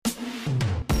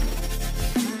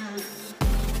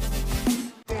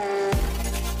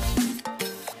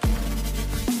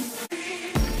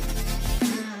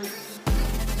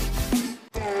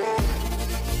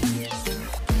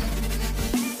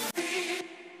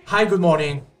Hi, good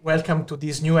morning. Welcome to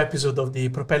this new episode of the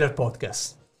Propeller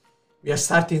Podcast. We are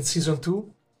starting season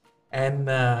 2 and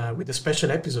with a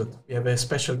special episode. We have a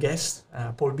special guest,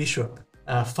 Paul Bishop,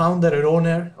 founder and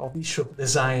owner of Bishop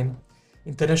Design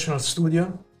International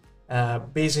Studio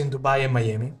based in Dubai and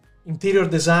Miami. Interior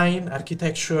design,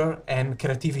 architecture and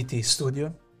creativity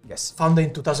studio. Yes. Founded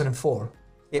in 2004.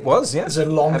 It was, yeah. It's a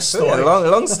long Absolutely. story. A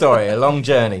long story, a long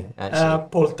journey, actually.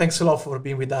 Paul, thanks a lot for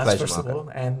being with us, Pleasure, first of all.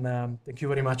 And thank you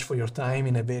very much for your time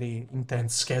in a very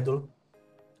intense schedule.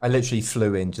 I literally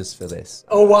flew in just for this.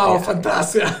 Oh, wow,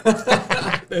 fantastic.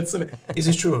 Is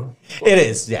it true? It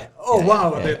is, yeah. Oh, yeah,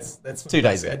 wow, yeah. that's 2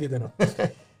 days I ago. didn't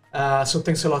know. So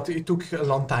thanks a lot. It took a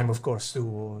long time, of course,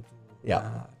 to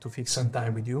fix some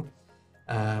time with you.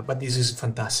 But this is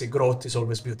fantastic. Growth is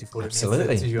always beautiful.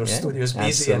 Absolutely. Your studio is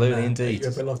busy. Absolutely, and, indeed. You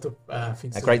have a lot of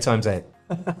things to do. Great times ahead.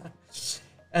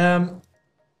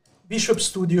 Bishop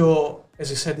Studio,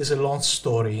 as I said, is a long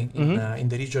story in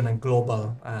the region and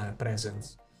global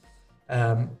presence.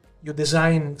 You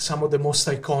design some of the most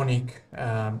iconic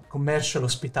commercial,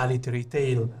 hospitality,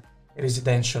 retail,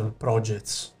 residential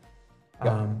projects.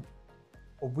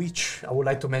 Of which I would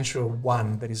like to mention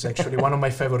one that is actually one of my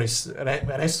favorites,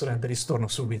 restaurant that is Torno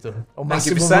Subito. Thank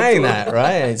you for saying that,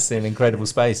 right? It's an incredible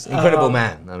space. Incredible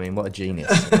man. I mean, what a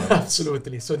genius.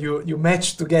 Absolutely. So you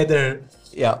matched together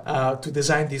to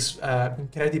design this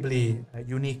incredibly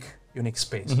unique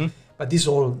space. But this is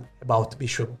all about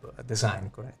Bishop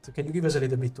Design, correct? So can you give us a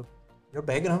little bit of your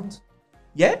background?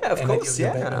 Yeah, of course,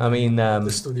 yeah. I mean, the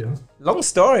studio. Long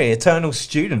story, eternal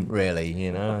student, really,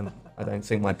 you know. I don't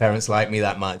think my parents liked me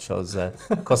that much. I was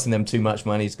costing them too much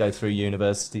money to go through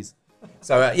universities.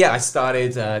 So, I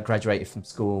started, graduated from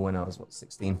school when I was,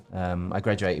 16. I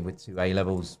graduated with 2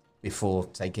 A-levels before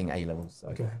taking A-levels.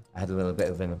 So I had a little bit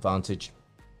of an advantage.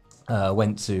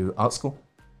 Went to art school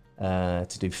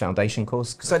to do foundation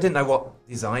course because I didn't know what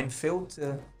design field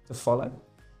to follow.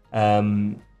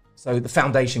 So the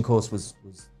foundation course was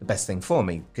the best thing for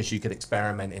me because you could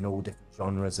experiment in all different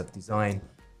genres of design,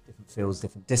 different fields,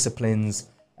 different disciplines.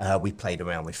 We played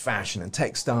around with fashion and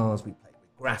textiles. We played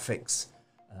with graphics.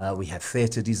 We had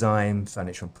theatre design,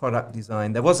 furniture and product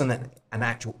design. There wasn't an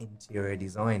actual interior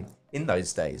design in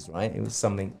those days, right? It was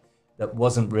something that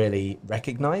wasn't really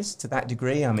recognized to that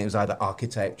degree. I mean, it was either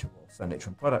architecture or furniture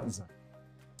and product design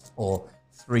or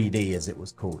 3D as it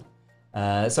was called.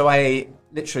 So I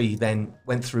literally then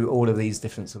went through all of these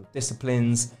different sort of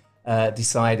disciplines,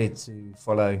 decided to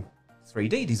follow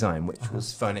 3D design, which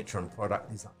was furniture and product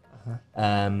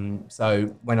design.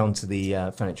 So went on to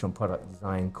the furniture and product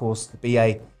design course, the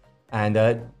BA, and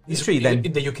literally then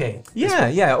in the UK.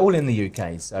 Yeah, all in the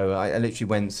UK. So I literally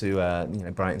went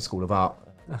to Brighton School of Art,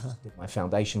 did my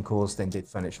foundation course, then did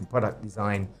furniture and product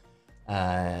design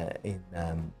in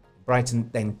Brighton,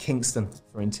 then Kingston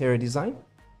for interior design.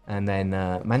 And then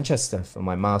Manchester for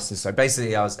my master's. So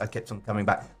basically, I kept on coming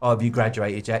back. Oh, have you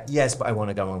graduated yet? Yes, but I want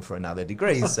to go on for another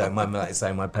degree. So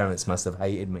my parents must have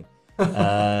hated me,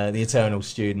 the eternal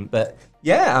student. But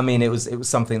yeah, I mean, it was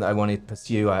something that I wanted to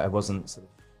pursue. I wasn't sort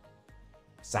of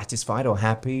satisfied or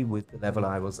happy with the level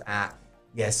I was at.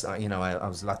 Yes, I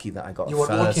was lucky that I got. You were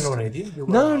first. working already?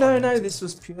 No. This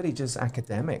was purely just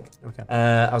academic. Okay.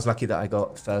 I was lucky that I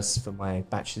got first for my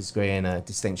bachelor's degree and a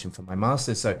distinction for my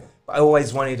master's. So I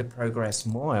always wanted to progress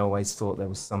more. I always thought there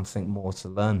was something more to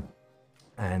learn.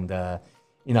 And,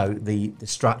 the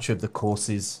structure of the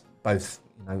courses, both,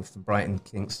 from Brighton,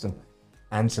 Kingston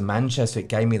and to Manchester, it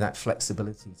gave me that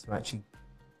flexibility to actually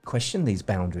question these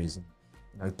boundaries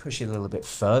and, push it a little bit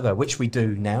further, which we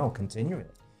do now continually.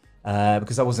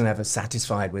 Because I wasn't ever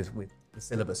satisfied with the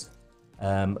syllabus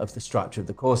of the structure of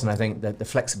the course. And I think that the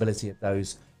flexibility of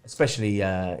those, especially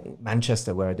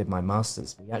Manchester, where I did my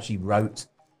master's, we actually wrote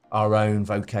our own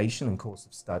vocation and course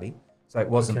of study. So it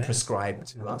wasn't prescribed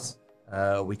to us.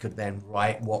 We could then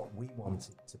write what we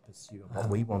wanted to pursue and what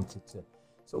we wanted to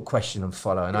sort of question and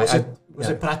follow. And it was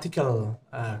a practical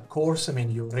course. I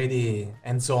mean, you're really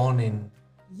hands-on in...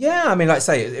 Yeah, I mean, like I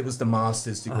say, it was the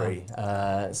master's degree.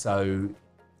 So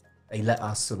they let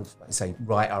us sort of,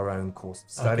 write our own course of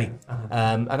study.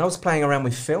 And I was playing around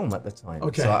with film at the time.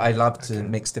 So I loved to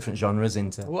mix different genres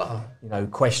into,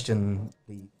 question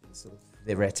the sort of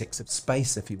theoretics of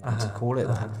space, if you want to call it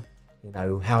that.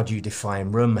 How do you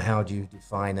define room? How do you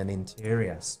define an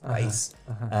interior space?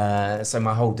 So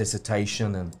my whole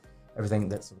dissertation and everything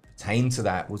that sort of pertained to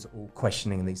that was all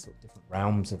questioning these sort of different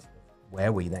realms of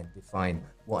where we then define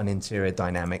what an interior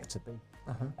dynamic to be.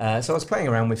 So I was playing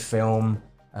around with film,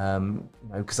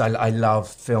 because I love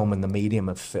film and the medium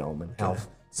of film and how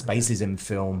spaces in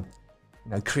film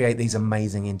create these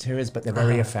amazing interiors, but they're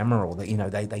very ephemeral.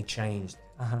 That they changed.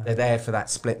 They're there for that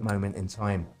split moment in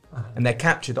time, and they're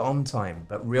captured on time,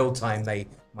 but real time they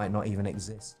might not even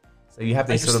exist. So you have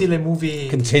these sort of a movie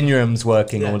continuums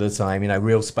working all the time.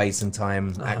 Real space and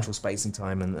time, actual space and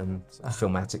time, and sort of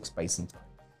filmatic space and time.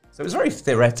 So it was very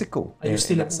theoretical. Are you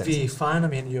still a movie fan? I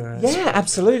mean, you're... Yeah,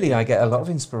 absolutely. I get a lot of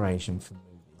inspiration from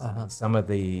movies. Some of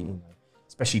the,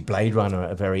 especially Blade Runner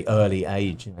at a very early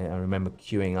age. I remember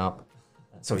queuing up,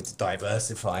 sorry to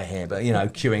diversify here, but,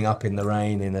 queuing up in the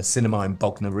rain in a cinema in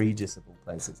Bognor Regis, of all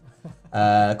places,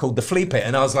 called The Flea Pit.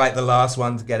 And I was like the last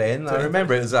one to get in. I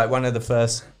remember it was like one of the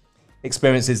first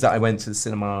experiences that I went to the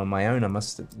cinema on my own. I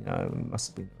must have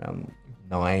been around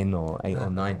 9 or 8 or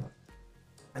 9.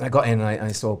 And I got in and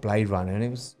I saw Blade Runner, and it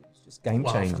was just game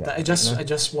changer. I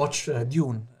just watched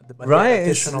Dune. Right,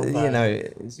 it's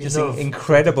just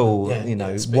incredible.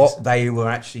 What they were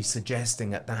actually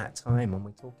suggesting at that time, and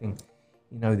we're talking,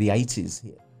 the 80s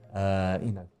here.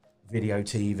 Video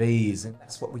TVs, and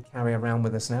that's what we carry around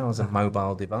with us now as a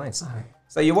mobile device.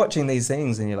 So you're watching these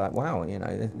things, and you're like, wow,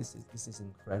 this is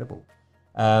incredible.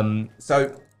 And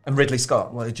Ridley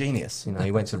Scott, what a genius.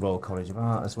 He went to the Royal College of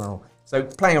Art as well. So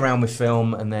playing around with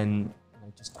film, and then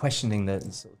just questioning the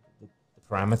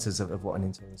parameters of what an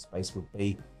interior space would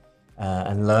be,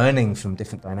 and learning from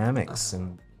different dynamics.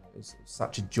 And it's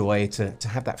such a joy to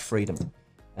have that freedom.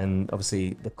 And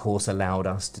obviously the course allowed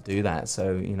us to do that.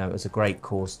 So, it was a great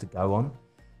course to go on.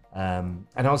 And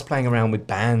I was playing around with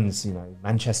bands,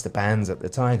 Manchester bands at the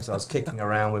time. So I was kicking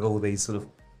around with all these sort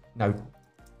of,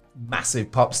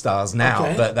 massive pop stars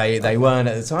now, but they weren't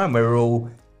at the time. We were all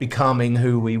becoming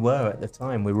who we were at the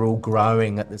time. We were all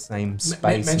growing at the same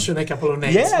space. Mention a couple of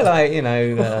names. Yeah,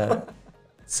 like,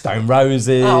 Stone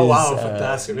Roses. Oh, wow,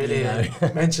 fantastic. Really,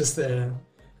 Manchester.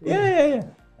 Yeah.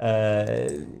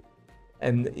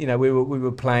 And, we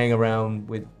were playing around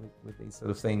with these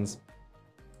sort of things,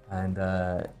 and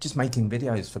just making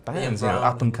videos for bands,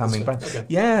 up and coming bands. Okay.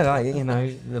 Yeah, like,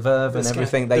 the Verve and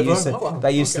everything. They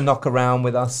used to knock around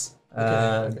with us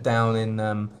down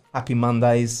in Happy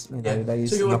Mondays. They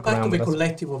used to knock around with us. So you were part of a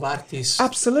collective of artists.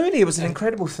 Absolutely, it was an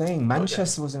incredible thing.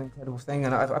 Manchester was an incredible thing,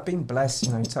 and I've been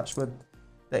blessed, touch wood,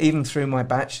 that even through my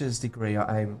bachelor's degree,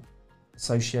 I'm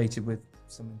associated with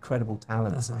some incredible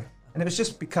talents. And it was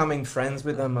just becoming friends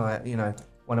with them.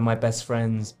 One of my best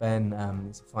friends, Ben,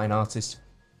 is a fine artist,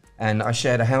 and I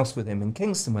shared a house with him in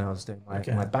Kingston when I was doing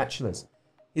my bachelor's.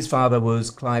 His father was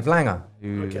Clive Langer,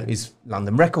 who is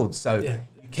London Records, so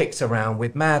he kicked around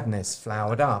with Madness,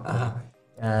 Flowered Up,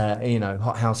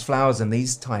 Hot House Flowers, and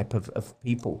these type of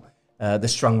people. The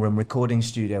Strung Room recording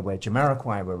studio where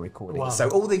Jamiroquai were recording. Wow. So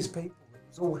all these people.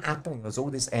 It was all happening. There was all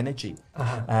this energy.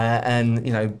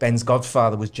 And, Ben's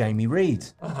godfather was Jamie Reed.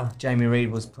 Jamie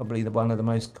Reed was probably one of the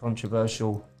most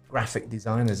controversial graphic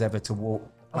designers ever to walk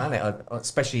the planet,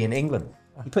 especially in England.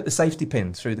 He put the safety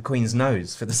pin through the Queen's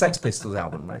nose for the Sex Pistols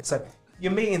album, right? So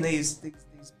you're meeting these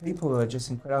people who are just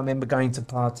incredible. I remember going to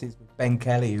parties with Ben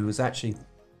Kelly, who was actually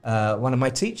one of my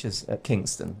teachers at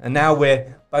Kingston. And now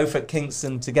we're both at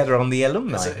Kingston together on the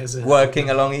alumni,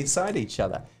 working alongside each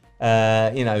other.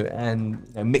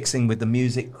 Mixing with the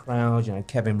music crowd,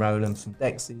 Kevin Rowland from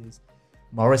Dexys,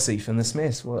 Morrissey from the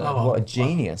Smiths. What a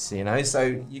genius,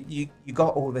 So you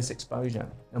got all this exposure.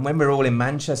 And when we were all in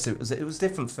Manchester, it was a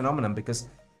different phenomenon, because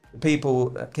the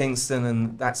people at Kingston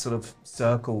and that sort of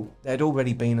circle, they'd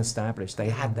already been established. They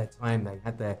had their time, they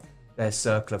had their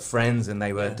circle of friends, and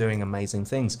they were doing amazing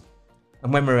things.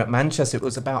 And when we were at Manchester, it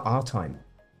was about our time.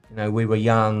 We were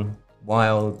young,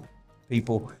 wild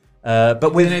people.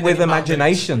 But with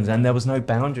imaginations, and there was no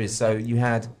boundaries. So you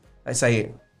had, let's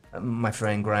say, my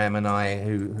friend Graham and I,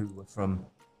 who were from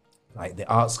like the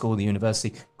art school, the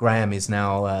university. Graham is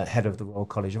now head of the Royal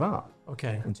College of Art,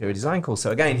 interior design course.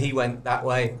 So again, he went that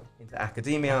way into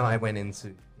academia. I went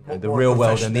into the real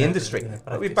world and the industry.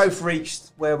 But we both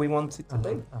reached where we wanted to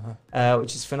be,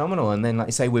 which is phenomenal. And then, like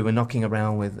you say, we were knocking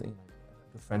around with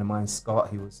a friend of mine, Scott,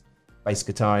 who was bass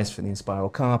guitarist for the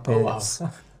Inspiral Carpets.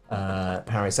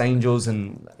 Paris Angels,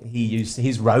 and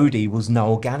his roadie was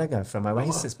Noel Gallagher from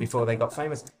Oasis before they got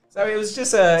famous. So it was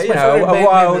just a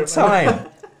wild time,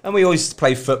 and we always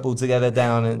play football together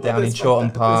down in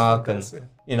Chawton Park, and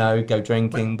go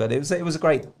drinking. But it was a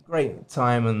great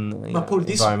time and Paul,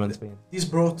 environment. This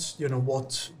brought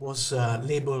what was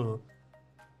labeled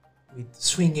with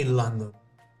swing in London,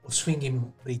 or swing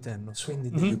in Britain, or swing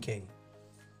in the UK,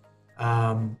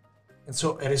 and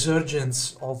so a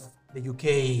resurgence of the UK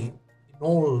in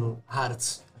all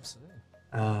arts. Absolutely.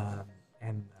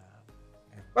 And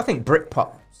I think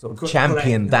Britpop sort of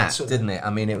championed that, didn't it? I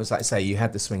mean, it was like, say, you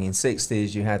had the swinging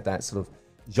 60s, you had that sort of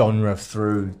genre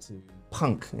through to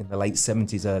punk in the late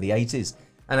 70s, early 80s.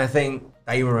 And I think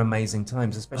they were amazing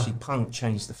times, especially punk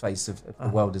changed the face of the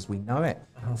world as we know it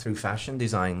through fashion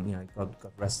design. You know, God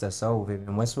rest their soul.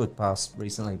 Vivienne Westwood passed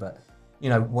recently, but you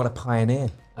know, what a pioneer.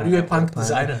 Are you a punk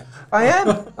designer? I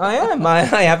am.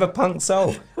 I have a punk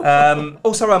soul.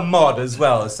 Also a mod as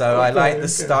well. So I like the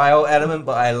style element,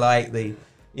 but I like the,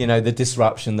 you know, the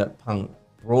disruption that punk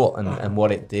brought and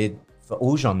what it did for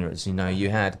all genres. You know,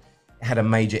 it had a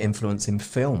major influence in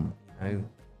film. You know,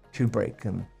 Kubrick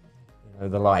and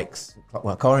the likes.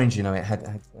 Clockwork Orange, you know, it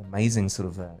had amazing sort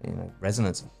of, you know,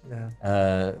 resonance.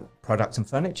 Yeah. Product and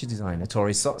furniture designer,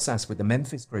 Tori Sotsas with the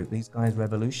Memphis group. These guys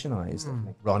revolutionized.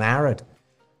 Ron Arad.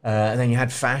 And then you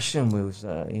had fashion with,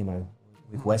 you know,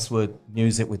 with Westwood,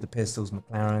 music with the Pistols,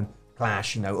 McLaren,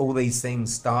 Clash, you know, all these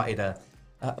things started a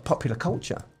popular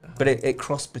culture. But it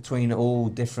crossed between all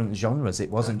different genres.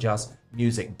 It wasn't just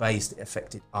music-based. It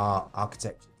affected art,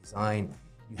 architecture, design.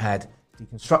 You had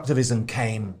deconstructivism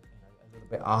came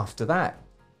bit after that,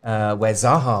 where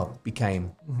Zaha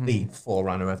became the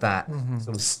forerunner of that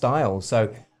sort of style.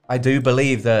 So I do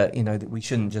believe that, you know, that we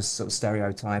shouldn't just sort of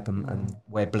stereotype and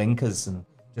wear blinkers and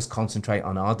just concentrate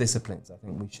on our disciplines. I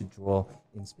think we should draw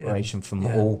inspiration from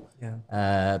all,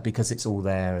 because it's all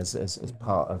there as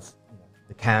part of, you know,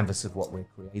 the canvas of what we're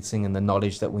creating and the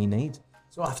knowledge that we need.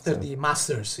 So after the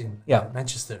Masters in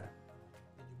Manchester, did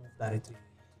you move directly?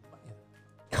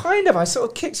 Kind of. I sort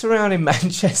of kicked around in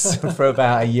Manchester for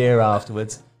about a year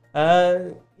afterwards.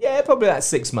 Yeah, probably about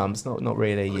 6 months, not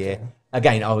really a year.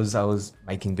 Again, I was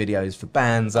making videos for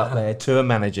bands up there, tour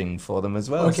managing for them as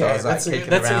well. Okay, so I was like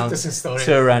kicking around,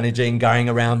 tour managing, going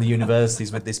around the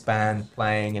universities with this band,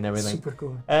 playing and everything. Super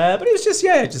cool. But it was just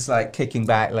like kicking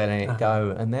back, letting it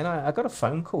go. And then I got a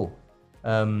phone call,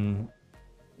 probably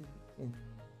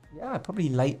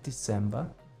late December,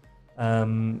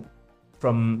 from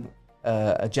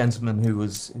a gentleman who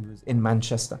was in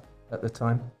Manchester at the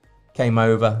time, came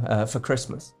over for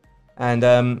Christmas, and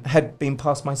had been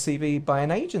passed my CV by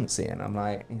an agency. And I'm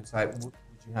like, he was like, would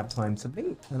you have time to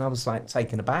meet? And I was like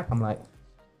taken aback. I'm like,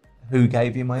 who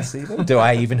gave you my CV? Do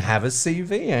I even have a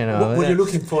CV? You know, were you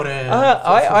looking for a?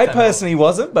 I personally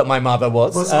wasn't, but my mother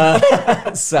was.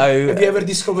 So have you ever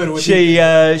discovered? She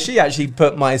actually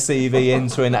put my CV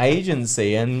into an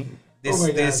agency, and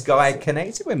this guy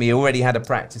connected with me. He already had a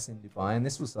practice in Dubai, and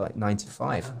this was like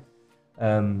 95.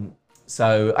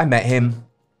 So I met him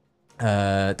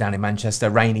down in Manchester,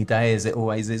 rainy day as it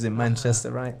always is in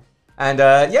Manchester, right? And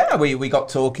we got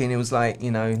talking. It was like,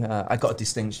 you know, I got a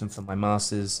distinction for my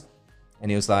masters, and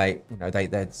he was like, you know,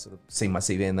 they'd sort of seen my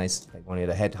CV and they wanted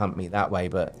to headhunt me that way,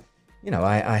 but you know,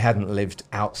 I hadn't lived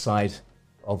outside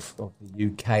of the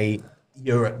UK,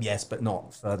 Europe, yes, but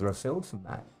not further afield from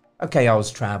that. Okay, I was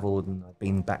travelled and I've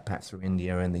been backpacked through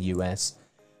India and the US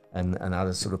and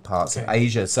other sort of parts of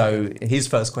Asia. So his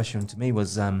first question to me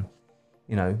was,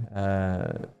 you know,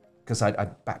 because I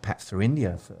backpacked through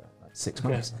India for like 6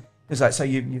 months. He was like, so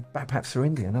you backpacked through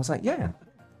India? And I was like, yeah,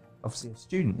 obviously a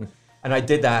student. And I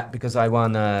did that because I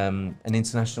won an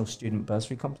international student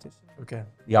bursary competition. Okay.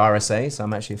 The RSA, so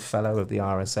I'm actually a fellow of the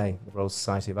RSA, the Royal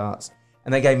Society of Arts.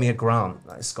 And they gave me a grant,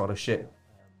 like a scholarship.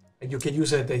 And you could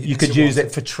use it. You could use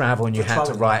it for travel, and you had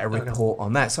to write a report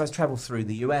on that. So I traveled through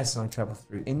the US and I traveled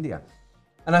through India.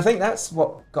 And I think that's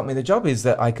what got me the job, is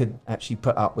that I could actually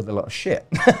put up with a lot of shit,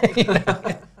 you know,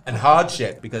 and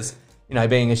hardship, because, you know,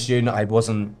 being a student, I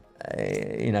wasn't,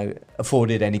 you know,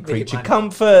 afforded any creature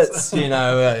comforts. You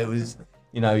know, it was,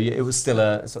 you know, it was still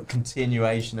a sort of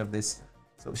continuation of this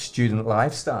sort of student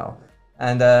lifestyle.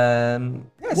 And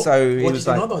so it was like, what did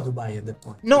you know about Dubai at that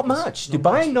point? Not much.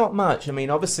 Dubai, not much. I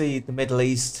mean, obviously the Middle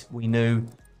East, we knew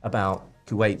about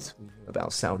Kuwait, we knew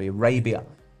about Saudi Arabia.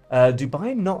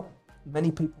 Dubai, not many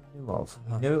people knew of.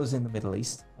 We knew it was in the Middle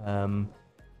East,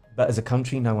 but as a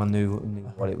country, no one knew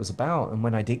what it was about. And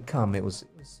when I did come, it was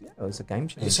a game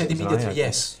changer. You said immediately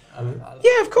yes.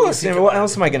 Yeah, of course. You know, what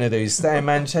else am I going to do? Stay in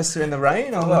Manchester in the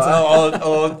rain,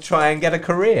 or try and get a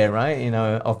career, right? You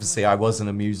know, obviously I wasn't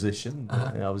a musician.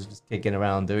 You know, I was just kicking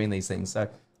around doing these things. So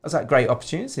it was like a great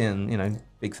opportunity, and you know,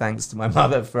 big thanks to my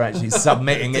mother for actually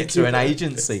submitting it to an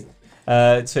agency.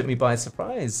 It took me by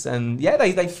surprise, and yeah,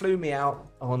 they flew me out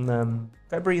on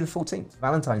February the 14th,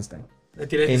 Valentine's Day. In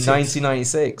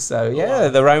 1996, so yeah,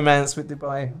 the romance with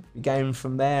Dubai began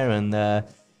from there, and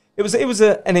it was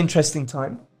an interesting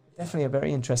time, definitely a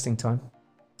very interesting time.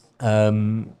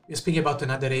 You're speaking about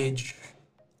another age.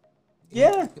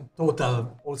 Yeah, in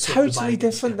total, also totally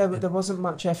different. There wasn't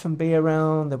much F&B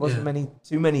around. There wasn't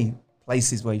too many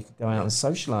places where you could go out and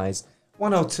socialize.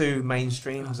 One or two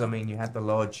mainstreams. I mean, you had the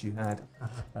Lodge, you had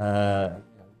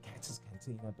Cactus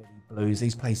Cantina, Billy Blues.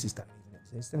 These places don't even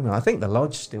exist anymore. I think the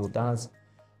lodge still does.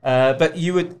 But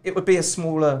it would be a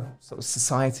smaller sort of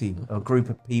society or group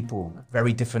of people,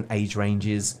 very different age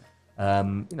ranges,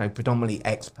 predominantly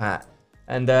expat.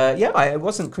 And it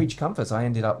wasn't creature comforts. I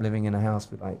ended up living in a house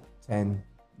with like 10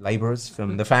 laborers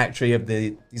from the factory of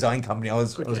the design company I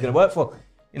was going to work for.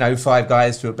 5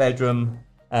 guys to a bedroom.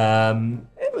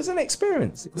 It was an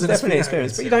experience. It was definitely an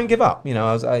experience, but you don't give up.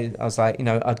 I was like,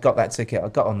 I'd got that ticket. I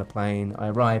got on the plane. I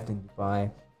arrived in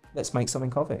Dubai. Let's make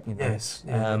something of it. Yes.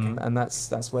 And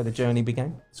that's where the journey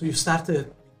began. So you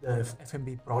started the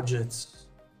F&B projects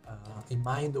in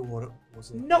mind, or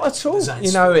was it not at all?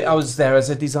 I was there as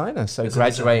a designer. So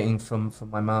graduating from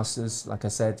my masters, like I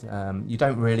said, you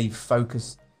don't really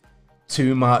focus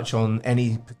too much on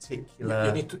any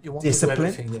particular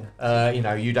discipline.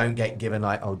 You don't get given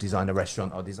like, design a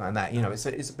restaurant or design that.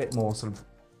 It's a bit more sort of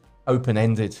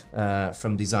open-ended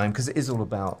from design, because it is all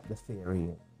about the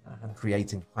theory and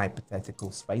creating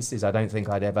hypothetical spaces. I don't think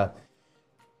I'd ever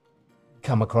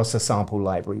come across a sample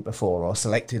library before or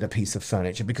selected a piece of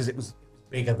furniture, because it was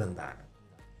bigger than that.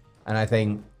 And I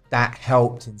think that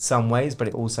helped in some ways, but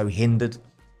it also hindered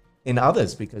in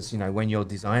others, because when you're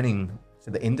designing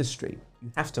for the industry,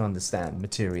 you have to understand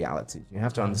materiality, you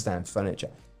have to understand furniture,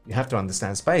 you have to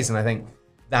understand space. And I think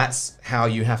that's how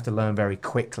you have to learn very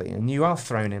quickly, and you are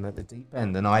thrown in at the deep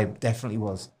end. And I definitely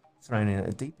was thrown in at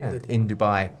the deep end in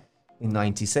Dubai in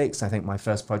 '96. I think my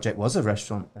first project was a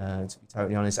restaurant, to be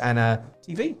totally honest, and a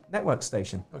TV network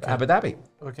station, Abu Dhabi.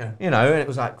 And it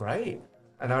was like great.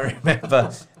 And I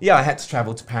remember, I had to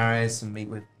travel to Paris and meet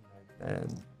with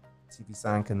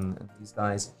TV5 and these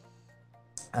guys.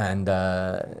 And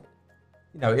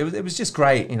it was just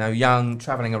great, young,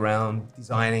 traveling around,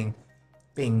 designing,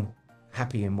 being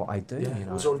happy in what I do. It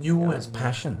was all new and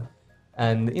passion.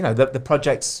 And the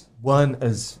projects weren't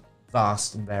as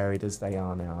vast and varied as they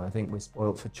are now. I think we're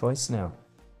spoiled for choice now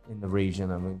in the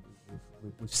region. I mean,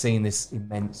 we've seen this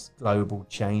immense global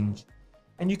change,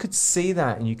 and you could see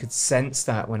that and you could sense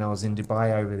that when I was in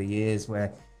Dubai over the years,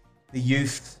 where the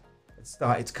youth had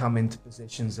started to come into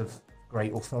positions of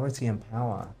great authority and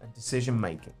power and decision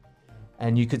making,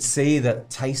 and you could see that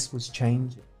taste was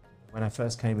changing. When I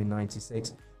first came in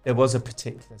 '96, there was a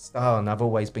particular style, and I've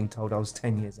always been told I was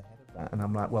 10 years ahead of that, and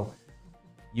I'm like, well,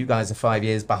 you guys are 5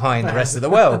 years behind the rest of the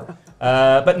world.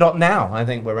 But not now. I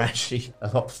think we're actually a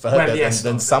lot further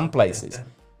than some places,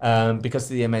 because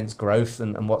of the immense growth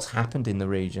and what's happened in the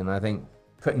region. I think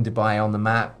putting Dubai on the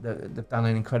map, they've done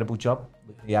an incredible job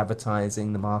with the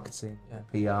advertising, the marketing,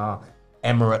 PR,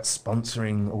 Emirates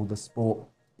sponsoring all the sport,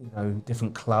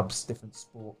 different clubs, different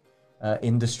sport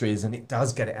industries, and it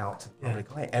does get it out to the public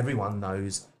eye. Everyone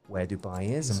knows where Dubai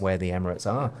is and where the Emirates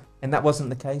are, and that wasn't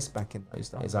the case back in those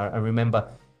days. I remember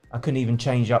I couldn't even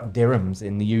change up dirhams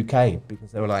in the UK,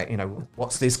 because they were like,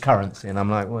 what's this currency? And I'm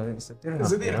like, well, it's a dirham.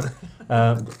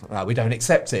 Well, we don't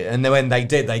accept it. And then when they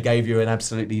did, they gave you an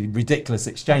absolutely ridiculous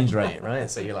exchange rate, right?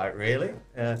 So you're like, really?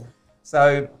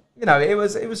 So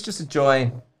it was just a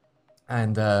joy,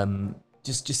 and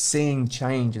just seeing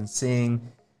change and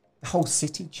seeing the whole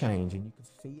city change, and you could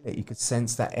feel it, you could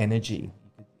sense that energy,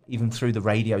 even through the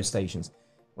radio stations.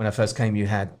 When I first came, you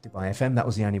had Dubai FM. That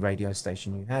was the only radio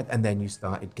station you had. And then you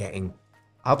started getting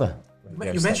other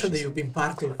radio You mentioned that you've been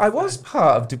part of... I was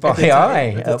part of Dubai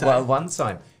Eye at one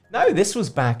time. No, this was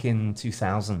back in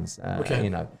 2000s.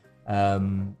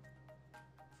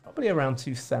 Probably around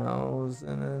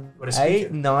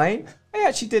 2008, 9. I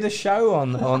actually did a show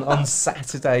on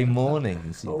Saturday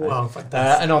mornings. Oh, wow,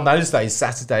 fantastic. And on those days,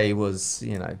 Saturday was,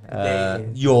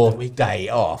 your day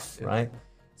off, right?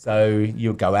 So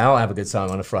you'll go out, have a good time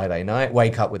on a Friday night,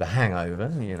 wake up with a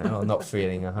hangover, or not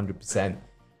feeling 100%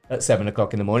 at 7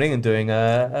 o'clock in the morning, and doing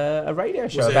a radio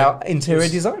show about interior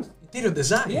design. Interior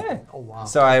design? Yeah. Oh, wow.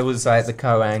 So I was the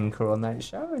co-anchor on that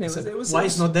show, and it was why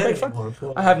it's not there anymore?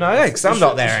 I have no idea, because I'm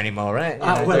not there anymore, right?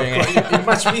 You're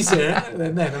much busier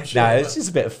than then, I'm sure. No, it's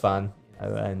just a bit of fun,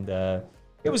 and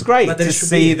it was great to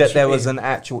see that there was an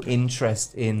actual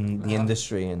interest in the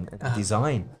industry and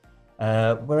design.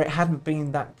 Where it hadn't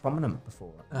been that prominent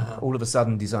before. All of a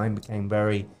sudden, design became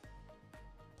very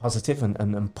positive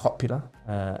and popular,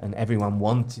 and everyone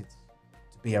wanted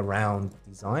to be around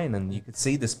design, and you could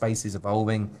see the spaces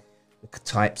evolving, the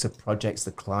types of projects,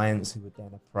 the clients who would then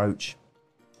approach,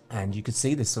 and you could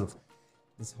see this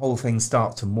whole thing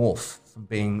start to morph from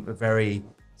being a very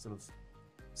sort of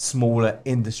smaller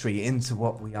industry into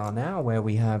what we are now, where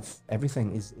we have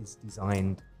everything is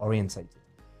design orientated.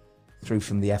 Through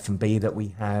from the F&B that we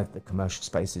have, the commercial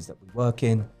spaces that we work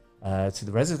in, to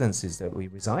the residences that we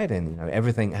reside in.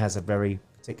 Everything has a very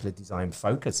particular design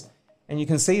focus. And you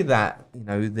can see that,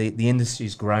 the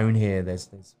industry's grown here.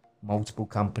 There's multiple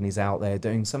companies out there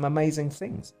doing some amazing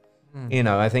things. You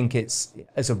know, I think it's,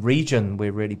 as a region,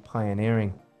 we're really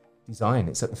pioneering design.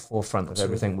 It's at the forefront of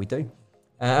everything we do.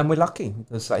 And we're lucky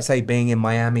because, like I say, being in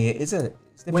Miami, it's different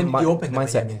when you opened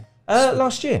mindset. Miami?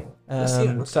 Last year.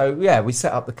 Okay. So yeah, we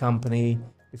set up the company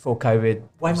before COVID.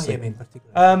 Why Miami in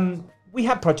particular? We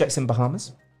had projects in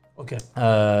Bahamas. Okay.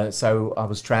 So I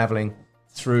was traveling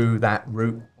through that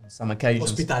route on some occasions.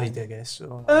 Hospitality, I guess.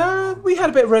 Or... We had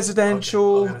a bit of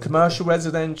residential, commercial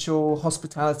residential,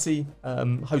 hospitality,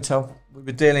 hotel. We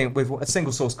were dealing with a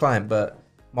single source client, but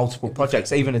multiple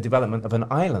projects, even a development of an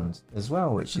island as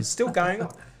well, which is still going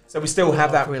on. So we still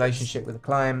have that relationship with the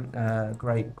client.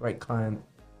 Great client,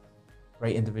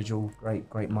 great individual,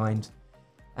 great mind.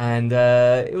 And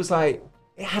it was like,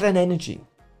 it had an energy,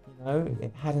 you know,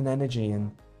 it had an energy,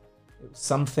 and it was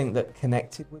something that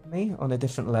connected with me on a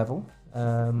different level,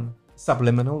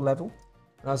 subliminal level.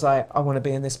 And I was like, I want to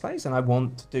be in this place and I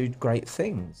want to do great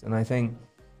things. And I think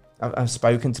I've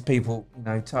spoken to people, you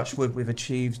know, touch wood, we've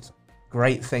achieved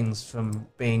great things from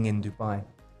being in Dubai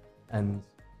and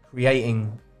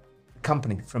creating a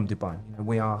company from Dubai. You know,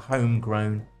 we are a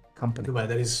homegrown company. Dubai,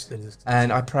 that is.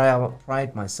 And I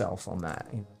pride myself on that.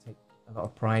 You know, I take a lot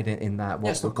of pride in that,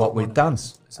 what we've done.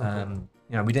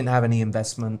 You know, we didn't have any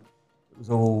investment. It was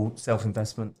all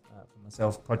self-investment for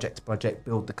myself, project to project,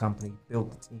 build the company,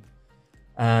 build the team,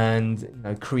 and you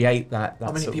know, create that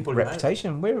How many sort people of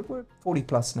reputation. We're 40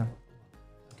 plus now,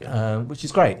 which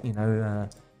is great, you know.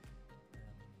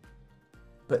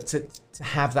 But to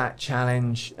have that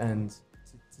challenge and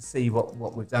to see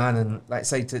what we've done, and like I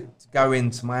say, to go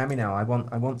into Miami now, I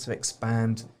want to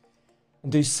expand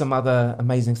and do some other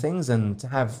amazing things, and to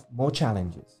have more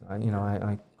challenges. You know,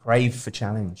 I crave for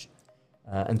challenge.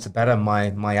 And to better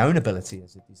my own ability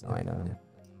as a designer, and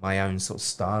my own sort of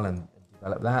style, and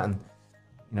develop that, and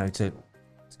you know, to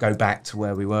go back to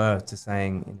where we were, to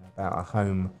saying, you know, about a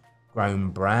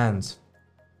homegrown brand,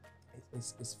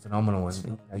 it's phenomenal, and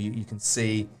you know, you can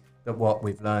see that what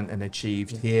we've learned and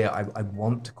achieved here. I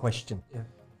want to question,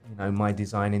 you know, my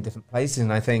design in different places,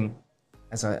 and I think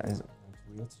as I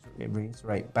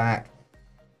reiterate back.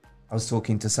 I was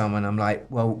talking to someone, I'm like,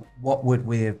 well, what would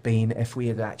we have been if we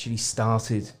had actually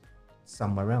started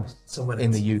somewhere else?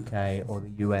 In the UK or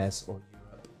the US or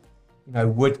Europe? You know,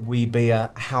 would we be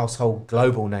a household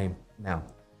global name now?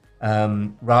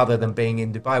 Rather than being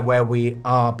in Dubai, where we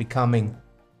are becoming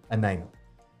a name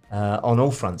on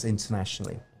all fronts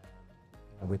internationally.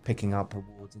 You know, we're picking up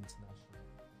awards internationally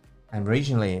and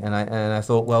regionally. And I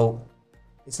thought, well,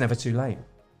 it's never too late,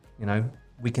 you know?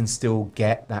 We can still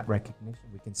get that recognition.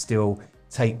 We can still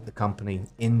take the company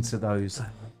into those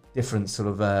different sort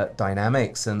of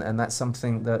dynamics, and that's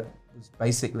something that was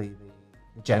basically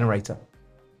the generator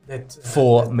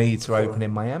for me to open in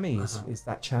Miami. Is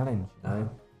that challenge? You know,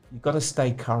 you've got to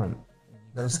stay current,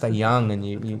 you've got to stay young, and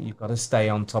you've got to stay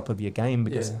on top of your game,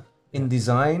 because in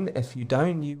design, if you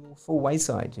don't, you will fall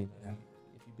wayside. You know,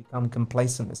 if you become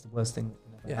complacent, it's the worst thing that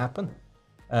can ever happen.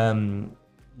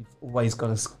 You've always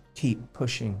got to keep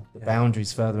pushing the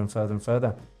boundaries further and further and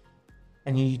further,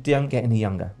 and you don't get any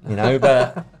younger, you know.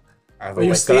 But I've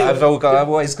always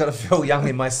got to feel young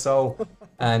in my soul.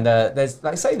 And there's,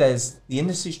 like I say, the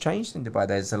industry's changed in Dubai.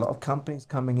 There's a lot of companies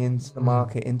coming into the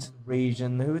market, into the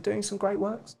region, who are doing some great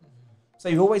works. So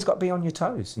you've always got to be on your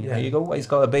toes. You know, you've always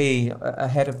got to be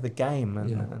ahead of the game,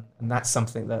 and that's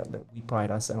something that we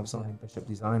pride ourselves on in Bishop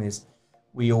Design. Is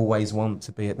we always want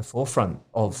to be at the forefront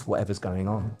of whatever's going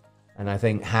on. And I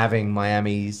think having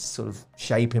Miami's sort of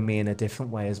shaping me in a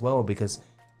different way as well, because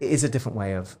it is a different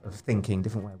way of thinking,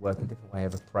 different way of working, different way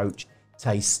of approach,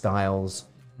 taste, styles,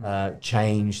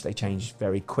 change. They change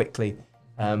very quickly.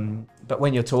 But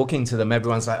when you're talking to them,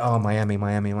 everyone's like, oh,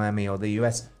 Miami, or the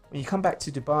US. When you come back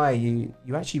to Dubai,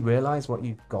 you actually realize what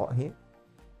you've got here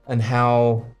and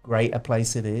how great a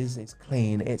place it is. It's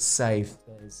clean, it's safe,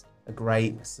 there's a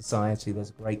great society, there's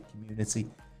a great community,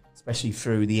 especially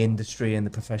through the industry and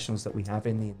the professionals that we have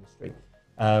in the industry.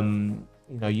 You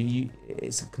know,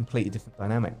 it's a completely different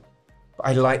dynamic. But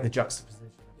I like the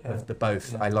juxtaposition of the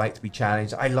both. I like to be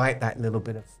challenged. I like that little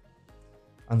bit of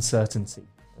uncertainty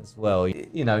as well.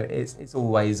 You know, it's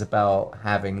always about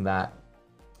having that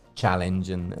challenge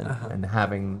and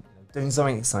having, doing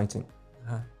something exciting.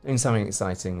 Doing something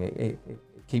exciting. It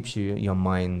keeps your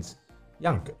mind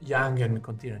young and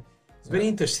continuing. It's very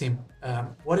interesting.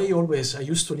 What I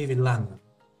used to live in London,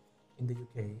 in the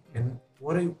UK, and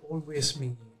what I always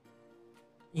me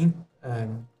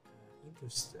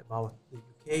interested about the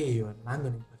UK or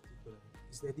London in particular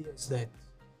is the idea is that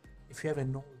if you have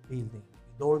an old building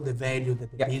with all the value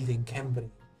that the building can bring,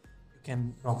 you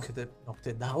can knock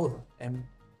it down and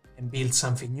and build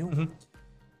something new.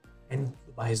 And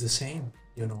Dubai is the same,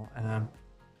 you know.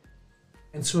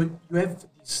 And so you have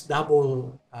this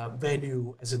double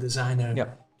value as a designer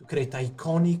to create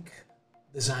iconic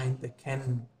design that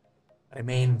can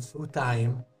remain through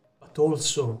time, but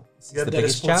also you have the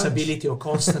responsibility of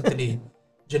constantly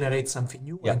generate something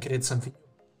new and create something new.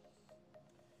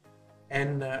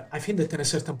 And I think that at a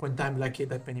certain point in time, like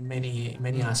it happened in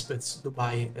many aspects,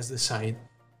 Dubai has decided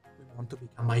we want to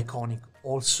become iconic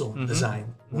also in design.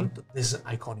 We want these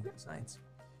iconic designs.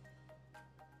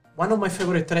 One of my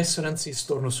favorite restaurants is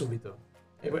Torno Subito.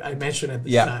 I mentioned at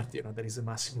the start, you know, there is a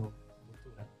Massimo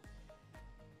Bottura.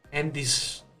 And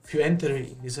this, if you enter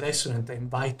in this restaurant, I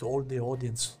invite all the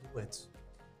audience to do it.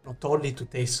 Not only to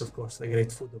taste, of course, the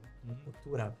great food of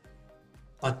Bottura,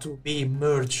 but to be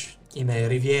immersed in a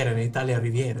Riviera, an Italian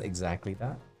Riviera. Exactly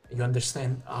that. You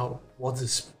understand what the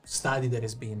study that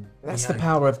has been. That's the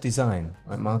power of design,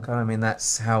 right, Marco? I mean,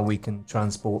 that's how we can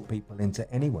transport people into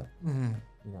anywhere. You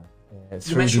know,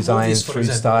 through design, movies, through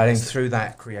styling, through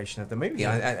that creation of the movie.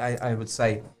 I would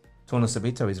say Torno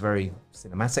Subito is very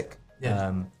cinematic.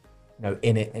 You know,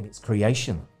 in its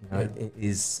creation, you know, it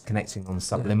is connecting on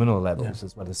subliminal levels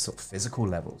as well as sort of physical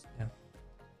levels.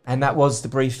 And that was the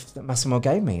brief that Massimo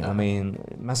gave me. I mean,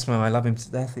 Massimo, I love him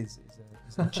to death. He's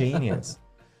a genius,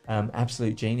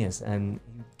 absolute genius. And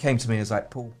he came to me and was like,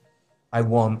 Paul, I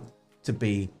want to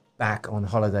be back on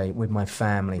holiday with my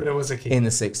family in the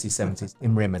 60s, 70s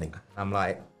in Rimini. I'm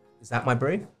like, is that my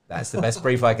brief? That's the best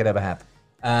brief I could ever have.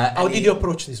 How did you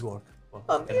approach this work?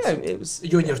 Well, you know, it was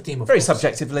you and your team, very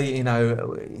subjectively. You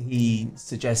know, he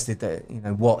suggested that, you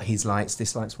know, what his likes,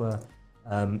 dislikes were.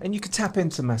 And you could tap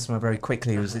into Massimo very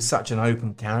quickly. He was such an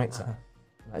open character.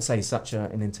 Like I say, such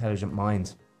an intelligent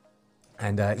mind.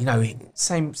 And, you know,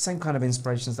 same kind of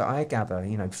inspirations that I gather.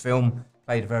 You know, film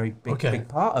played a very big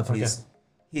part of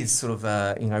his sort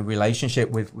of, you know, relationship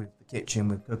with the kitchen,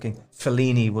 with cooking.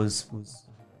 Fellini was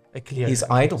his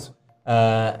idol.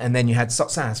 And then you had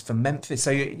Sotsas from Memphis.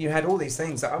 So you had all these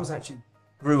things that I was actually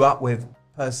grew up with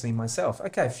personally myself.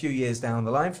 Okay, a few years down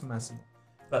the line from Massimo.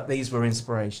 But these were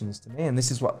inspirations to me, and this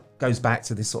is what goes back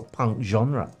to this sort of punk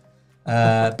genre,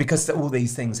 because all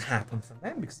these things happen from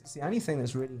them, because it's the only thing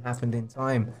that's really happened in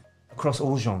time across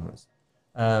all genres.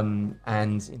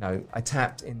 And, you know, I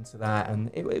tapped into that, and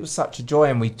it was such a joy,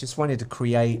 and we just wanted to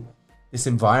create this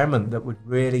environment that would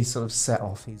really sort of set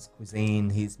off his cuisine,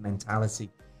 his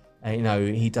mentality. You know,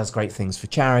 he does great things for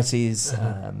charities.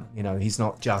 You know, he's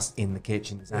not just in the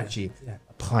kitchen, he's actually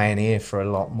a pioneer for a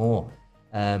lot more.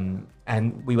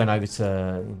 And we went over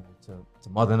to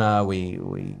Modena.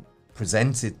 We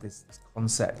presented this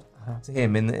concept to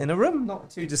him in a room not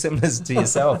too dissimilar to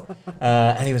yourself.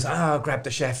 And he was, grab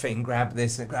the chef in, grab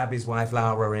this, and grab his wife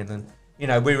Laura in. And, you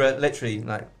know, we were literally,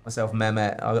 like myself,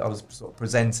 Mehmet, I was sort of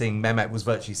presenting. Mehmet was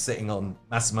virtually sitting on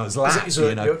Massimo's lap,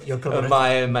 you know, your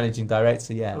my managing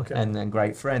director, and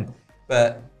great friend.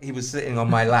 But he was sitting on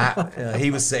my lap.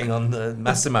 He was sitting on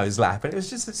Massimo's lap, and it was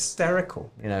just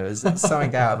hysterical. You know, it was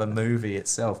something out of a movie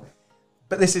itself.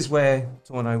 But this is where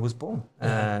Torno was born.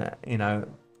 You know,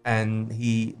 and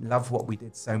he loved what we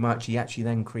did so much. He actually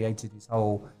then created his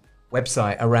whole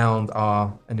website around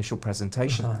our initial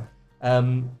presentation.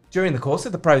 During the course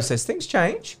of the process, things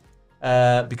change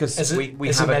because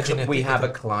we have a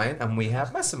client, and we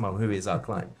have Massimo, who is our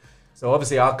client. So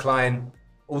obviously, our client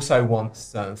also wants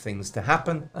certain things to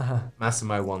happen.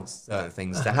 Massimo wants certain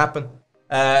things to happen.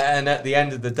 And at the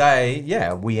end of the day,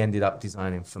 we ended up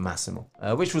designing for Massimo,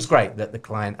 which was great that the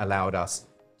client allowed us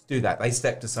to do that. They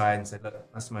stepped aside and said,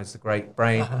 look, Massimo's the great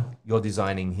brain. You're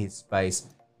designing his space.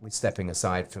 We're stepping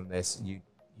aside from this. You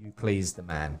please the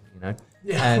man, you know?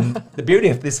 And the beauty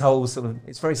of this whole sort of,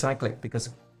 it's very cyclic, because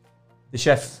the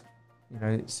chef, you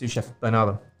know, sous chef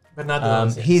Bernardo,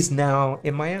 he's now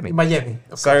in Miami.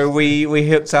 So we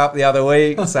hooked up the other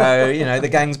week. So, you know, the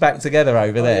gang's back together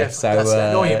over there. So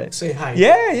say hi.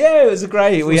 Yeah, it was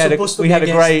great. We had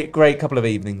a great couple of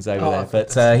evenings over there.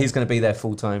 But he's going to be there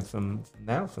full time from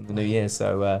the new year.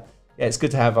 So it's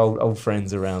good to have old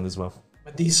friends around as well.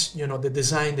 But this, you know, the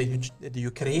design that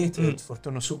you created for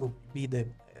Torno Subito would be the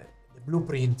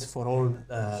blueprint for all.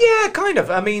 Kind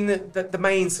of. I mean, the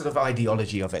main sort of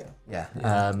ideology of it.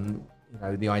 You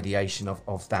know, the ideation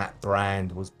of that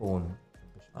brand was born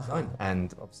from design,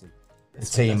 and obviously the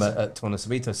team at Torno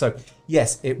Subito. So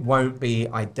yes, it won't be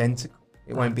identical.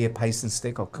 It won't be a paste and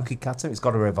stick or cookie cutter. It's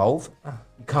got to evolve.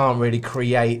 You can't really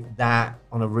create that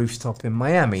on a rooftop in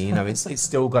Miami. You know, it's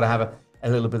still got to have a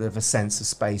little bit of a sense of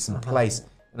space and place.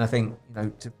 And I think, you know,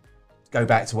 to go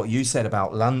back to what you said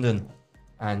about London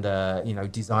and you know,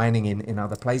 designing in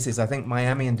other places, I think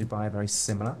Miami and Dubai are very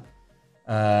similar.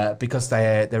 because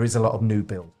there is a lot of new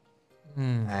build.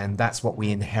 And that's what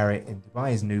we inherit in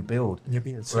Dubai is new build.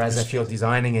 Whereas if you're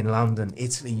designing in London,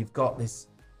 Italy, you've got this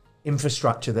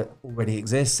infrastructure that already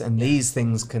exists, and these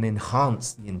things can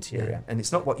enhance the interior. And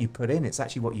it's not what you put in, it's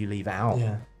actually what you leave out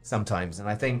sometimes. And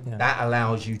I think that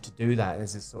allows you to do that.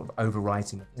 There's this sort of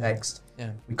overwriting of text.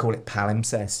 We call it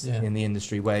palimpsest in the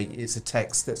industry, where it's a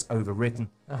text that's overwritten.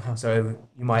 So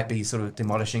you might be sort of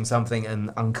demolishing something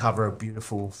and uncover a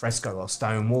beautiful fresco or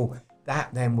stone wall.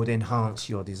 That then would enhance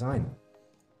your design.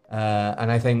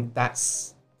 And I think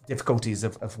that's difficulties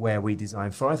of where we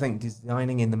design for. I think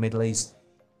designing in the Middle East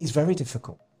is very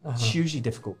difficult. It's hugely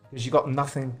difficult because you've got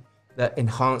nothing that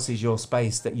enhances your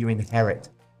space that you inherit.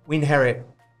 We inherit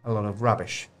a lot of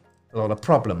rubbish, a lot of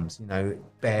problems, you know,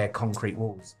 bare concrete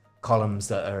walls, columns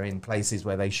that are in places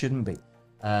where they shouldn't be.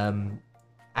 And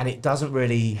it doesn't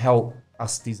really help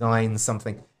us design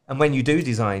something. And when you do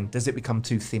design, does it become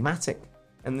too thematic?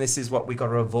 And this is what we got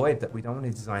to avoid, that we don't want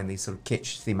to design these sort of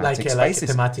kitsch thematic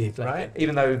spaces. Thematic, right?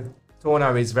 Even though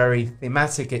Torno is very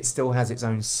thematic, it still has its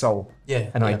own soul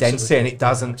and identity, absolutely. and it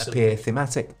doesn't appear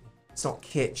thematic. It's not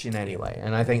kitsch in any way.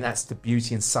 And I think that's the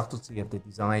beauty and subtlety of the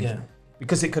design,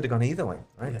 because it could have gone either way,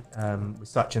 right? With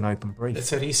such an open brief.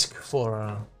 It's a risk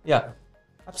for...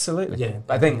 absolutely. Yeah,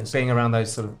 I think being around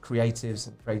those sort of creatives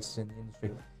and creators in the industry,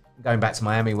 going back to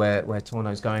Miami where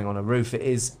Torno's going on a roof,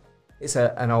 it's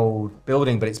an old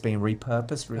building, but it's been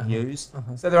repurposed,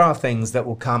 reused. So there are things that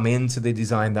will come into the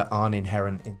design that aren't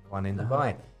inherent in one in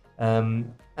Dubai.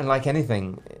 And like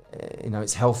anything, you know,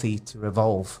 it's healthy to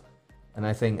evolve. And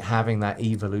I think having that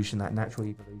evolution, that natural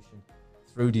evolution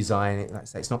through design, like I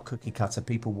say, it's not cookie cutter.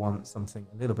 People want something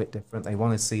a little bit different. They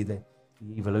want to see the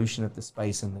evolution of the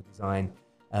space and the design.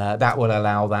 That will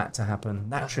allow that to happen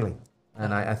naturally.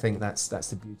 And I think that's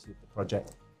the beauty of the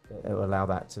project. It will allow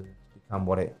that to become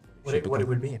what it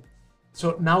will be.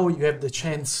 So now you have the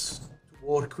chance to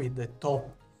work with the top.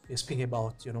 You're speaking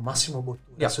about, you know, Massimo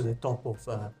Bottura, so the top of.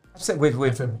 We've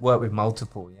worked with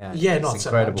multiple. It's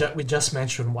incredible. We just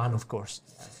mentioned one, of course.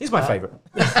 He's my favorite.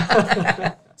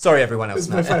 Sorry, everyone else.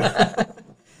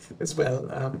 As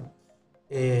well.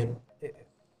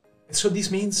 So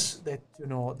this means that, you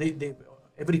know,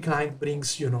 every client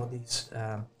brings, you know, this.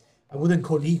 I wouldn't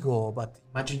call ego, but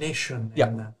imagination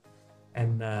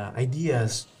and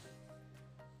ideas.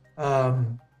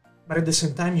 But at the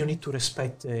same time, you need to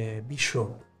respect Bishop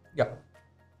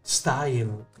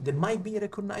style that might be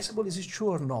recognizable. Is it true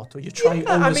or not? Or you try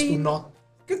to not?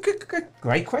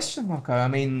 Great question, Marco. I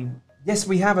mean, yes,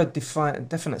 we have a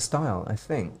definite style, I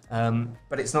think,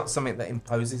 but it's not something that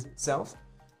imposes itself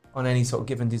on any sort of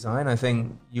given design. I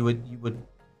think you would,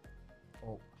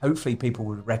 or hopefully people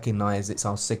would recognize it's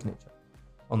our signature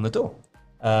on the door.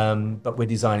 But we're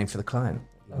designing for the client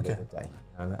at the end of the day.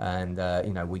 And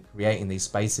you know, we create in these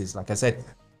spaces, like I said,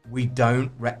 we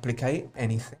don't replicate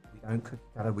anything, we don't cookie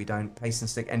cutter, we don't paste and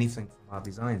stick anything from our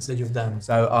designs that you've done.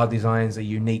 So our designs are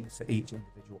unique for each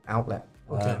individual outlet.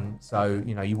 So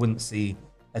you know, you wouldn't see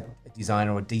a design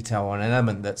or a detail or an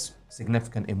element that's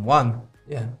significant in one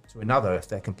to another if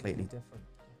they're completely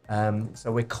different.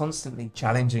 So we're constantly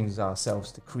challenging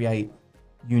ourselves to create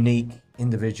unique,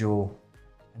 individual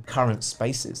and current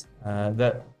spaces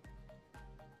that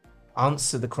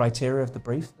answer the criteria of the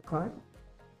brief of the client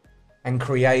and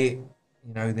create,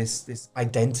 you know, this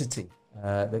identity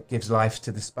that gives life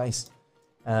to the space.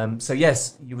 So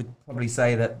yes, you would probably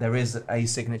say that there is a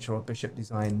signature or Bishop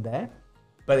design there,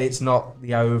 but it's not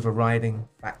the overriding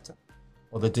factor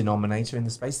or the denominator in the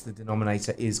space. The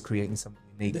denominator is creating something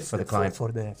unique for the client.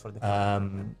 For the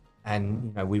client. And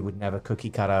you know, we would never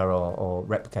cookie cutter or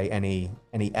replicate any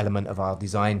element of our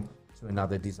design to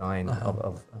another design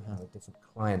of a different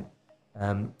client.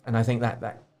 And I think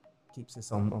that keeps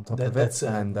us on top of it,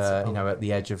 and you know, at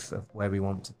the edge of where we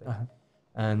want to be,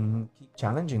 and keep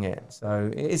challenging it.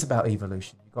 So it is about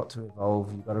evolution. You've got to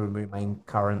evolve. You've got to remain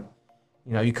current.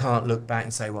 You know, you can't look back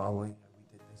and say, well, we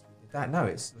did this, we did that. No,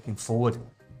 it's looking forward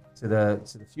to the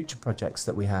future projects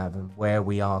that we have and where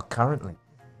we are currently.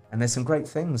 And there's some great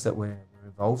things that we're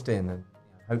involved in, and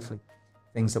you know, hopefully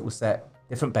things that will set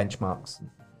different benchmarks and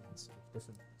sort of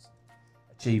different.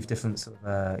 Achieve different sort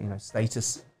of you know,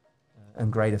 status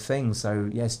and greater things. So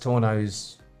yes,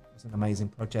 Torno's was an amazing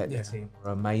project. The team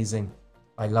were amazing.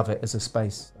 I love it as a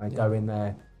space. I go in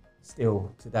there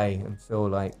still today and feel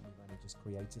like we've only just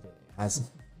created it. It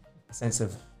has a sense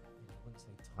of, I wouldn't say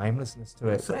timelessness to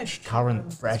it, fresh,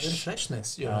 current, fresh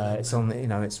freshness. It's on, you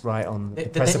know, it's right on the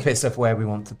precipice of where we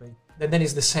want to be. Then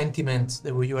is the sentiment that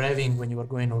you were having when you were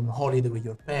going on holiday with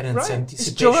your parents. Right.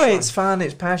 Anticipation. It's joy, it's fun,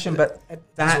 it's passion, but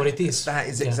that's what it is. That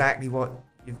is exactly what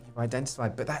you've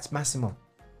identified. But that's Massimo.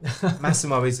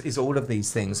 Massimo is all of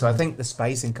these things. So I think the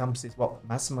space encompasses what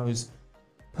Massimo's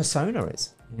persona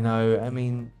is. You know, I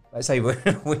mean, let's say we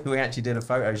actually did a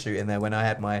photo shoot in there when I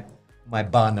had my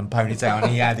bun and ponytail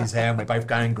and he had his hair and we're both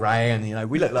going grey and, you know,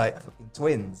 we look like fucking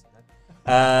twins.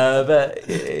 But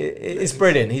it's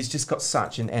brilliant. He's just got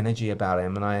such an energy about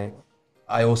him. And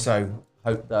I also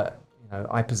hope that, you know,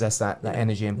 I possess that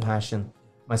energy and passion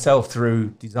myself through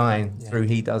design, through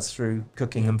he does, through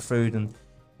cooking and food and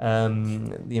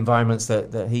the environments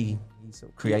that he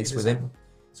sort of creates within.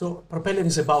 So Propeller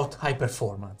is about high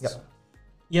performance. Yep.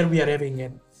 Here we are having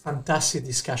a fantastic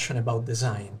discussion about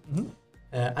design.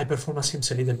 Mm-hmm. High performance seems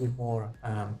a little bit more,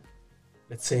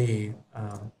 let's say,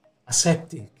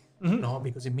 aseptic, no?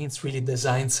 Because it means really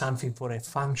design something for a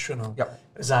functional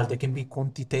result. They can be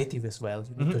quantitative as well.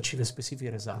 You need to achieve a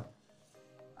specific result.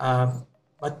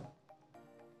 But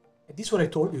this is what I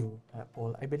told you,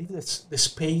 Paul. I believe that the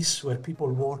space where people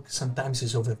work sometimes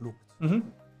is overlooked. You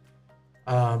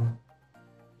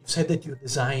said that you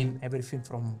design everything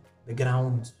from the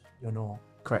ground, you know.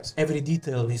 Correct. Every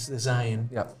detail is designed.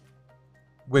 Yeah.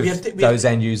 With those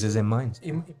end users in mind.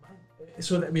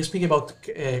 So we're speaking about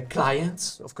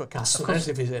clients, of course, customers,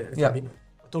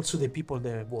 but also the people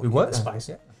that work in the space.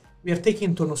 Yeah. We are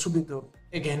taking Torno Subito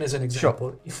again as an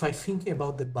example. Sure. If I think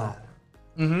about the bar,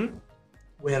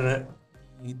 where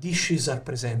the dishes are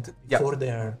presented before they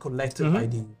are collected by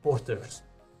the porters,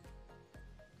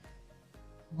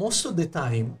 most of the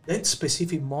time, that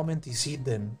specific moment is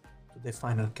hidden to the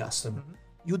final customer.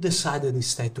 You decided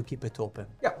instead to keep it open.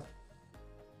 Yeah.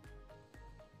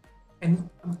 And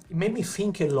it made me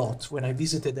think a lot when I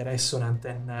visited the restaurant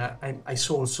and I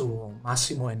saw also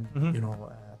Massimo and you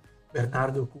know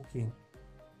Bernardo cooking,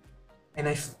 and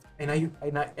I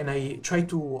try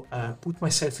to put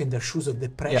myself in their shoes of the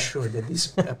pressure that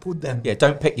this put them. Yeah,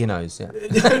 don't pick your nose. Yeah.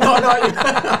 no,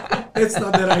 that's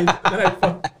not the right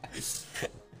point.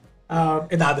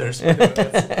 And others,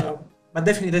 but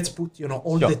definitely let's put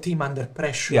all the team under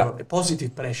pressure, a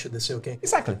positive pressure. They say, okay,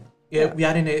 exactly. We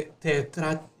are in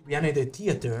a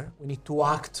theater. We need to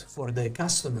act for the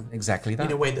customer. Exactly that.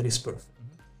 In a way that is perfect.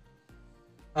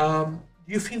 Do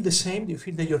you feel the same? Do you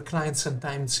feel that your clients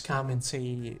sometimes come and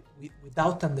say,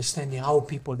 without understanding how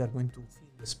people are going to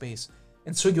fill the space,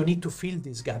 and so you need to fill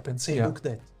this gap and say, look,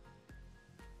 that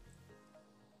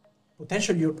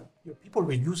potentially your people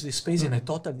will use this space in a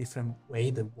totally different way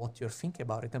than what you're thinking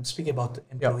about it. I'm speaking about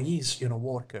employees,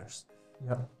 workers.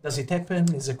 Yeah. Does it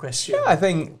happen is a question. Yeah, I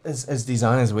think as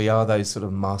designers, we are those sort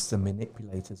of master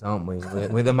manipulators, aren't we?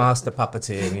 We're the master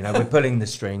puppeteer, we're pulling the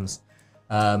strings.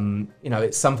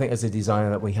 It's something as a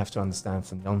designer that we have to understand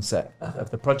from the onset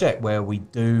of the project, where we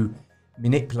do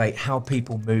manipulate how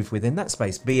people move within that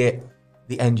space, be it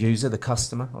the end user, the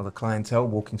customer, or the clientele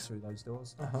walking through those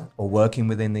doors, or working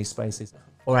within these spaces,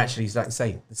 or actually, like I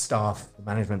say, the staff, the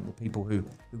management, the people who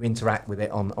interact with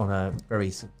it on a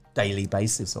very daily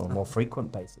basis or a more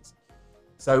frequent basis.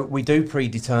 So we do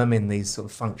predetermine these sort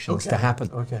of functions to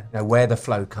happen. Okay. Where the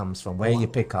flow comes from, where you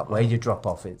pick up, where your drop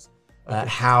off is,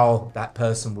 how that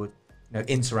person would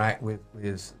interact with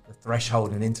the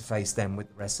threshold and interface then with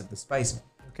the rest of the space.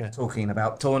 Okay. Talking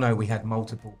about Torno, we had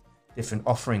multiple different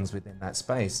offerings within that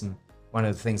space, and one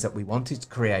of the things that we wanted to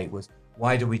create was,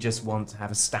 why do we just want to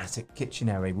have a static kitchen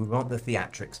area? We want the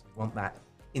theatrics, we want that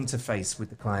interface with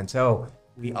the clientele.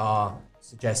 We are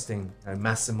suggesting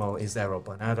Massimo is there or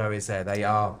Bernardo is there. They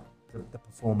are the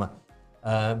performer.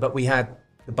 But we had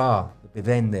the bar, the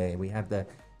bevende, we had the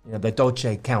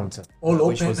dolce counter,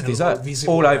 which was dessert,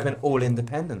 all open, all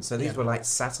independent. So these were like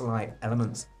satellite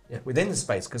elements within the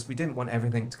space, because we didn't want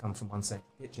everything to come from one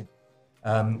central kitchen.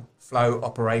 Flow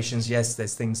operations, yes,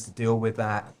 there's things to deal with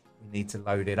that. We need to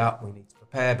load it up, we need to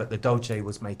prepare, but the dolce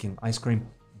was making ice cream,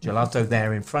 gelato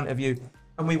there in front of you.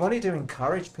 And we wanted to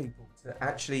encourage people to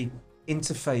actually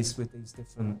interface with these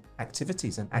different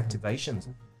activities and activations.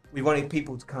 We wanted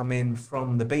people to come in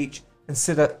from the beach and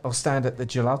stand at the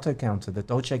gelato counter, the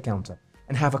dolce counter,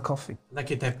 and have a coffee. Like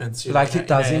it happens. Like it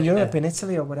does in Europe, in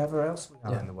Italy, or whatever else we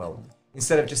are in the world.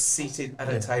 Instead of just seated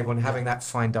at a table and having that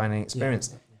fine dining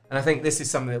experience. And I think this is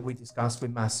something that we discussed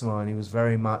with Massimo, and he was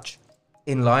very much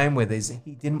in line with, is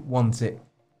he didn't want it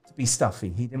to be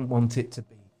stuffy. He didn't want it to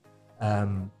be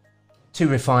too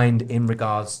refined in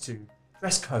regards to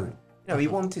dress code. He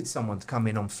wanted someone to come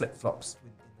in on flip-flops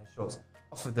in their shorts,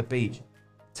 off of the beach,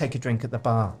 take a drink at the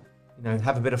bar,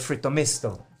 have a bit of fritto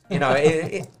misto.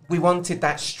 We wanted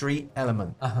that street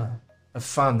element of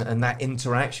fun and that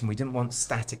interaction. We didn't want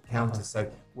static counters. So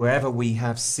wherever we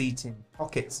have seating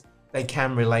pockets, they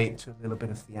can relate to a little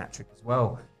bit of theatric as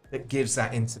well. That gives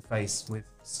that interface with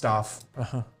staff,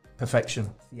 perfection,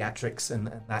 theatrics, and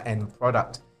that end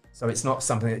product. So it's not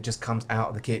something that just comes out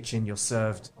of the kitchen, you're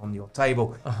served on your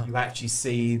table. You actually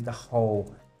see the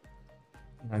whole,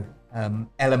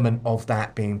 element of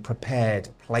that being prepared,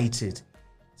 plated,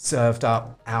 served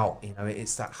up, out.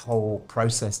 It's that whole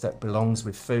process that belongs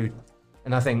with food.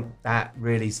 And I think that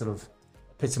really sort of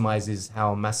epitomizes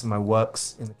how Massimo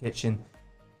works in the kitchen.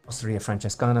 Osteria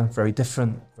Francescana, very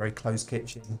different, very closed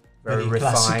kitchen, very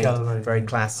refined, very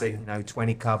classic,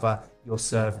 20 cover, you're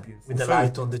served beautiful with the food,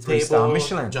 light on the table, three-star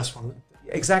Michelin. Just one.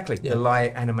 Exactly, the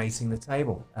light animating the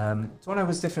table. Tono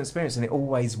was a different experience, and it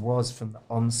always was from the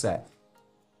onset.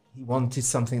 He wanted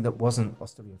something that wasn't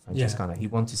Osteria Francescana. He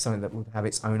wanted something that would have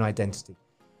its own identity,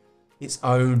 its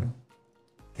own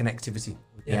connectivity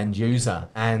with the end user,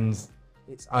 and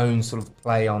its own sort of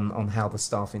play on how the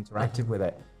staff interacted with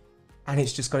it. And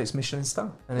it's just got its Michelin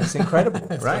star, and it's incredible,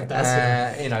 right?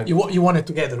 You want it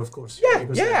together, of course. Yeah,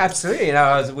 absolutely.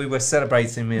 We were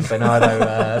celebrating in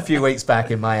Bernardo a few weeks back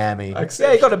in Miami.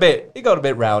 Yeah, he got a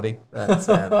bit rowdy. But,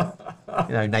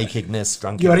 nakedness,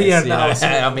 drunkenness. You're here now. So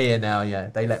I'm here now.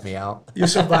 Yeah, they let me out. You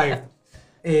survived.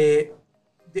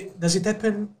 Does it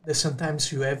happen that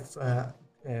sometimes you have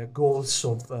goals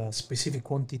of specific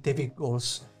quantitative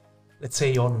goals? Let's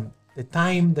say on the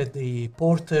time that the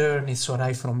porter needs to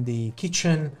arrive from the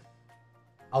kitchen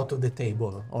out of the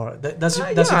table, or does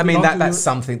it? That's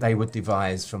something they would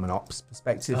devise from an ops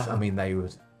perspective. They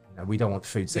would. We don't want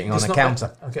food sitting on a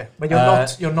counter. Okay, but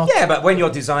you're not. Yeah, but when you're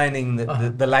designing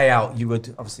the layout, you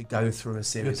would obviously go through a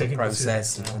series of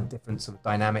process and different sort of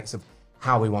dynamics of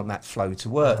how we want that flow to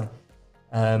work.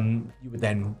 You would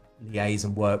then liaise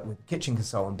and work with the kitchen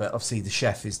consultant, but obviously the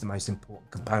chef is the most important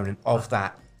component of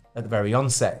that at the very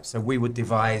onset. So we would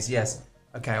devise,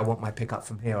 I want my pickup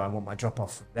from here, I want my drop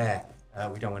off from there.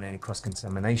 We don't want any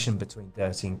cross-contamination between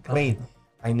dirty and clean.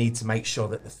 I need to make sure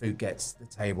that the food gets to the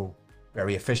table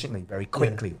very efficiently, very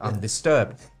quickly,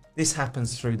 undisturbed. This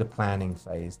happens through the planning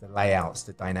phase, the layouts,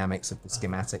 the dynamics of the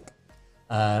schematic.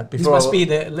 This must be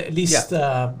the least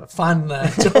fun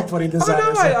job for a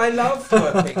designer. I love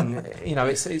working.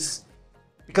 It's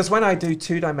because when I do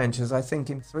 2 dimensions, I think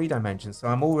in 3 dimensions. So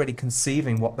I'm already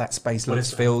conceiving what that space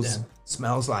looks, feels,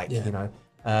 smells like.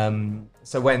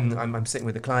 So when I'm sitting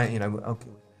with the client, okay,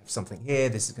 we have something here.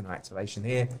 This is going to activation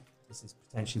here. This is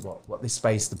potentially what this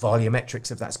space, the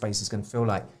volumetrics of that space is going to feel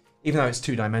like, even though it's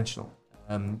 2-dimensional.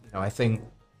 I think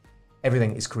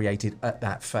everything is created at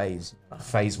that phase.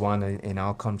 Phase 1 in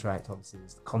our contract, obviously,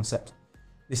 is the concept.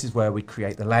 This is where we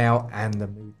create the layout and the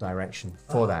mood direction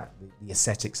for that, the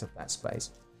aesthetics of that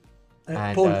space.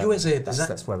 And, Paul, you as a designer,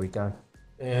 that's where we go.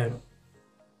 High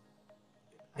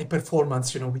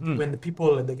performance, when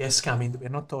the guests come in, we're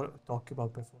not talking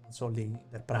about performance only in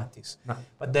their practice,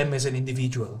 but them as an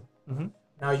individual.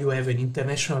 Now you have an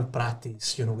international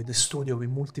practice, with the studio, with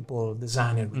multiple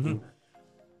designers,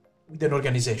 with an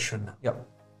organization now. Yep.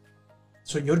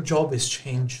 So your job has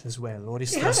changed as well, or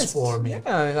is transforming?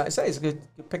 Yeah, like I say, it's a good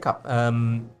pickup.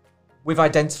 We've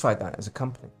identified that as a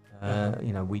company.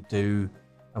 We do,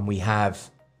 and we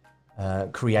have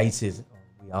created,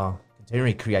 we are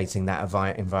continually creating that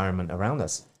environment around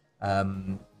us.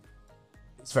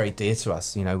 It's very dear to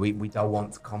us. We don't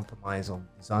want to compromise on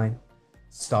design,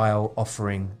 style,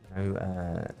 offering,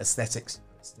 aesthetics.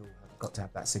 It's still got to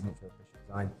have that signature of visual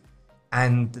design.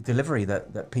 And the delivery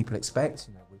that people expect.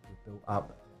 We've built up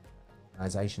an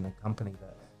organisation, a company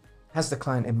that has the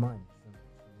client in mind from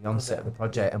the onset of the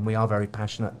project, and we are very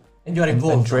passionate. And you're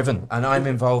involved. And driven. And I'm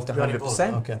involved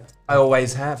 100%. Okay. I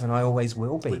always have, and I always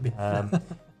will be.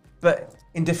 But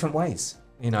in different ways.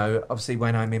 Obviously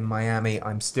when I'm in Miami,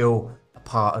 I'm still a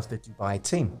part of the Dubai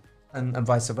team, and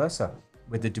vice versa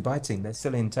with the Dubai team. They're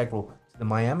still integral to the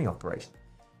Miami operation.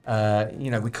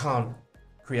 We can't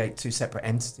create 2 separate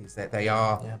entities, that they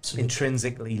are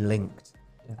intrinsically linked.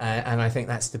 And I think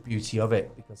that's the beauty of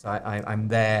it, because I'm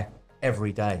there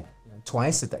every day,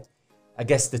 twice a day. I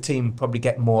guess the team probably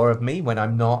get more of me when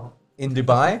I'm not in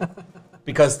Dubai,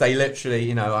 because they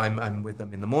literally, I'm with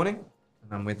them in the morning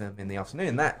and I'm with them in the afternoon.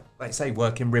 And that, like I say,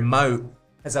 working remote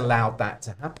has allowed that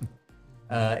to happen.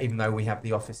 Even though we have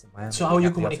the office in Miami. So how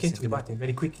you communicate with that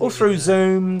very quickly? Or through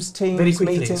Zooms, Teams, very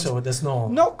quickly, meetings. So there's no...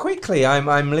 Not quickly.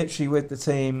 I'm literally with the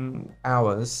team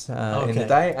hours in the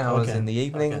day, hours in the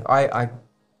evening. Okay. I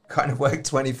kind of work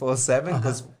 24/7,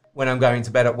 because when I'm going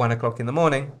to bed at 1 o'clock in the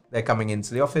morning, they're coming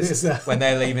into the office. When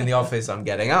they're leaving the office, I'm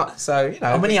getting up. So,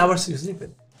 How many hours do you sleep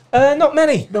in? Not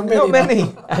many. Not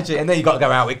many. Actually, and then you got to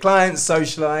go out with clients,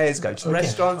 socialize, go to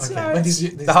restaurants. Okay. It's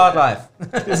the hard life.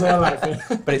 It's a hard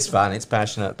life. But it's fun. It's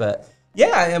passionate. But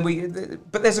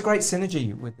but there's a great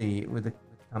synergy with the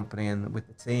company and with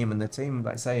the team. And the team,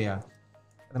 like I say,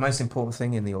 the most important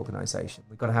thing in the organisation.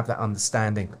 We've got to have that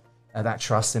understanding that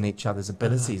trust in each other's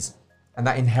abilities, and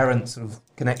that inherent sort of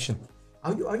connection.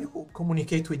 How you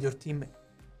communicate with your team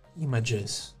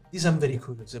images? This I'm very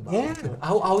curious about. Yeah.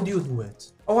 How do you do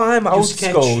it? Oh, I'm old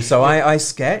school, so I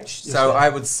sketch. You so sketch. I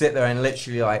would sit there and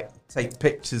literally like take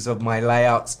pictures of my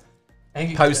layouts,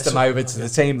 And post them over to okay. the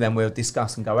team, then we'll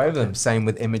discuss and go over them. Same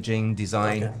with imaging,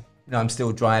 design. Okay. You know, I'm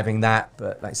still driving that,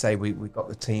 but like I say, we've got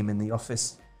the team in the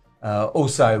office.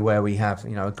 Also where we have,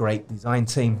 you know, a great design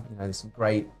team. You know, there's some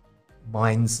great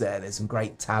minds there. There's some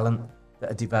great talent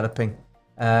that are developing.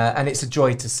 And it's a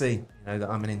joy to see, you know, that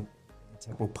I'm an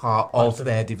integral part of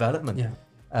their development. Yeah.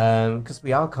 Because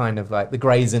we are kind of like the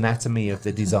Grey's Anatomy of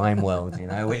the design world, you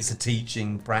know. It's a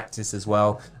teaching practice as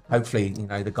well. Hopefully, you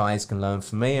know, the guys can learn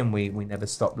from me, and we never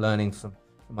stop learning from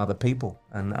other people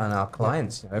and our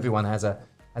clients. You know, everyone has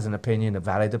an opinion, a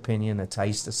valid opinion, a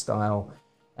taste, a style,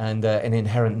 and an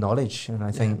inherent knowledge. And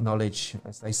I think knowledge,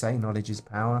 as they say, knowledge is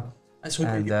power.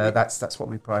 And that's what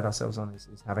we pride ourselves on,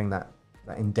 is having that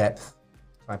in-depth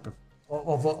type of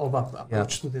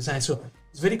approach to design. So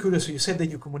it's very curious. So you said that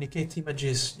you communicate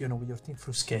images, you know, with your team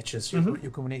through sketches. You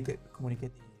communicate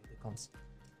the concept.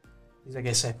 This, I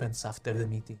guess, happens after the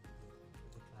meeting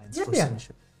with the clients for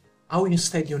signature. How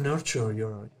instead you nurture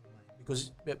your mind?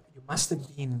 Because you must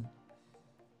have been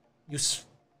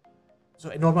so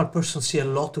a normal person see a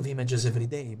lot of images every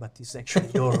day, but it's actually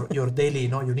your daily. You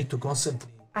know, you need to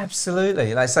constantly.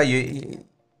 Absolutely. Like I say, you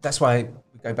that's why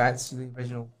we go back to the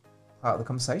original part of the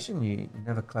conversation. You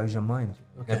never close your mind.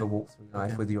 You never walk through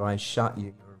life with your eyes shut. You're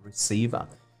a receiver,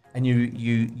 and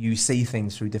you see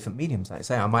things through different mediums. Like I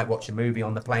say, I might watch a movie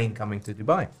on the plane coming to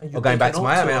Dubai or going back to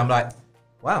Miami, and I'm like,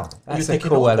 wow, that's a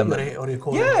cool element.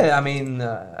 Yeah, I mean,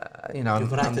 you know,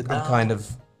 I'm kind of,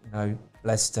 you know,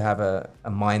 blessed to have a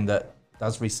mind that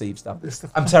does receive stuff.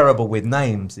 I'm terrible with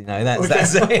names, you know.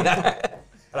 That's you know?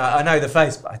 I know the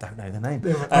face, but I don't know the name.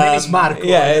 My name is Marco.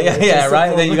 Yeah,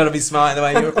 right. Then you got to be smart in the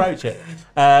way you approach it.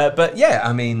 But yeah,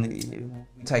 I mean,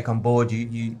 you take on board.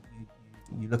 You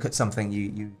look at something.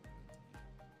 You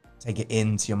take it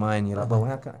into your mind. You're like, well,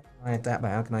 how can I adapt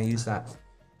that? How can I use that?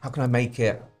 How can I make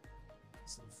it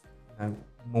sort of, you know,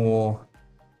 more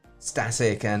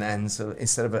static and sort of,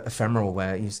 instead of ephemeral,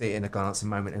 where you see it in a glancing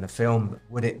moment in a film,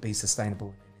 would it be sustainable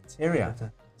in an interior?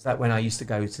 It's like when I used to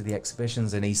go to the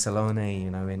exhibitions in Salone,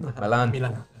 you know, in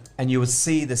Milan, and you would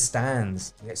see the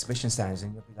stands, the exhibition stands,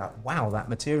 and you'd be like, wow, that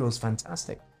material is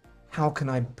fantastic. How can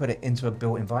I put it into a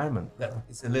built environment that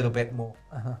is a little bit more,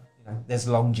 you know, there's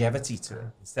longevity to it,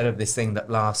 instead of this thing that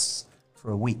lasts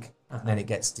for a week and then it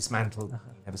gets dismantled and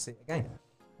you never see it again.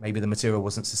 Maybe the material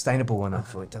wasn't sustainable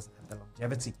enough or it doesn't have the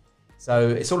longevity. So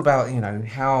it's all about, you know,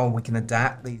 how we can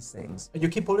adapt these things. You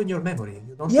keep all in your memory.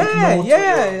 You don't.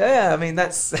 Yeah. I mean,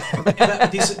 that's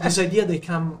this idea. They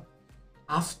come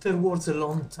afterwards a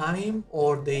long time,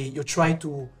 or you try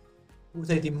to put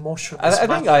it in motion. I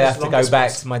think I have to go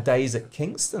back to my days at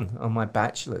Kingston on my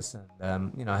bachelor's,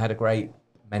 and you know, I had a great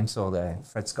mentor there,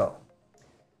 Fred Scott,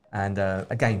 and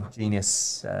again,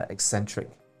 genius,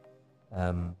 eccentric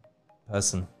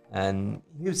person, and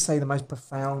he would say the most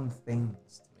profound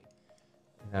things.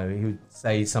 You know, he would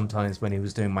say sometimes when he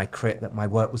was doing my crit that my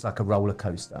work was like a roller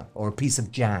coaster or a piece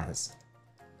of jazz.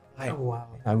 Like, wow.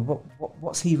 You know,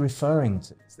 what's he referring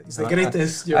to? It's the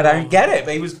greatest. I don't get it,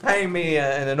 but he was paying me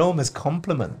an enormous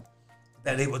compliment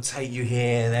that it would take you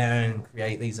here, there, and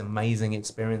create these amazing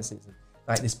experiences.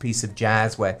 Like this piece of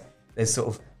jazz where there's sort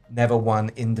of never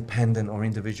one independent or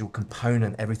individual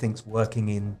component. Everything's working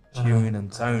in tune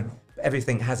and tone.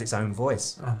 Everything has its own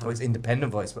voice, or its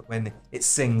independent voice, but when it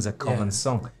sings a common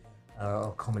song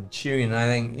or common tune, and I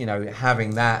think, you know,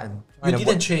 having that and you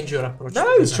didn't change your approach.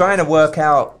 No, trying to work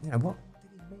out, you know, what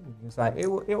did he mean? He was like, it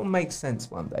will make sense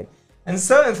one day, and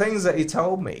certain things that he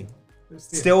told me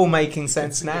still making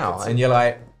sense now, and you're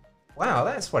like, wow,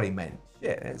 that's what he meant.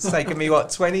 Shit, it's taken me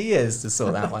 20 years to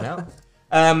sort that one out.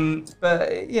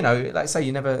 But you know, like I say,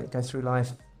 you never go through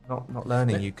life not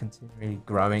learning. You continually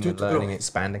growing and learning,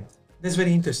 expanding. That's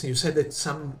very interesting. You said that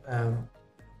some,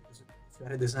 if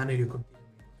you're a designer, you continue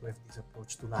to have this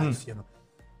approach to life. You know,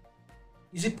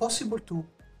 is it possible to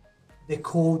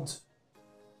decode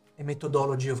a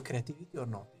methodology of creativity or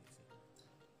not?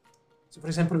 So, for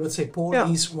example, let's say Paul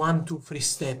is 1, 2, 3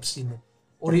 steps in,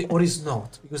 or is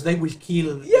not, because they will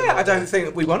kill. Yeah, I don't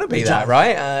think we want to be that,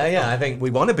 right? I think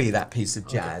we want to be that piece of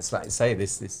jazz, like I say,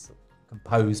 this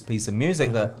composed piece of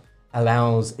music that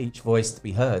allows each voice to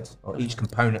be heard, or each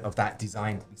component of that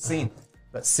design to be seen,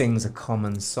 but sings a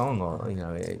common song, or, you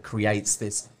know, it creates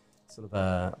this sort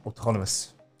of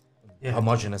autonomous,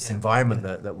 homogenous environment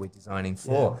that we're designing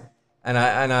for. And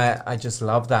I just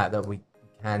love that we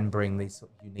can bring these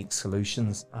sort of unique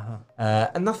solutions.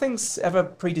 And nothing's ever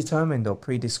predetermined or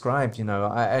pre-described. You know,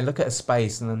 I look at a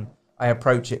space and then I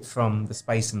approach it from the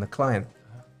space and the client.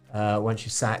 Once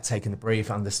you've sat, taken the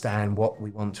brief, understand what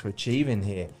we want to achieve in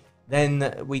here,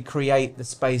 then we create the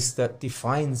space that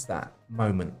defines that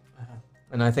moment.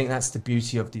 And I think that's the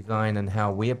beauty of design and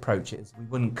how we approach it. Is we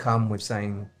wouldn't come with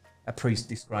saying a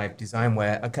pre-described design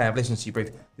where, okay, I've listened to your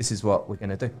brief, this is what we're going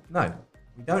to do. No,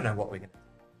 we don't know what we're going to do.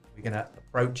 We're going to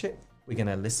approach it. We're going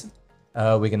to listen.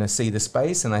 We're going to see the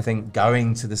space. And I think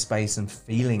going to the space and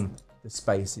feeling the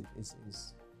space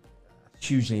is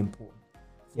hugely important.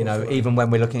 You know, even when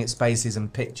we're looking at spaces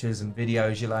and pictures and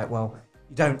videos, you're like, well,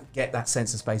 you don't get that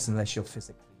sense of space unless you're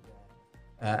physically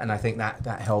there. And I think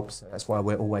that helps. That's why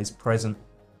we're always present,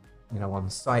 you know, on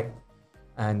site.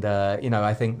 And, you know,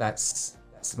 I think that's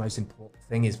the most important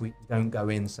thing is we don't go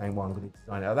in saying, well, I'm going to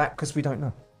design it like that, because we don't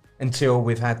know until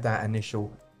we've had that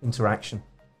initial interaction.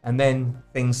 And then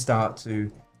things start to,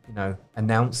 you know,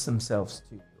 announce themselves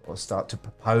to you or start to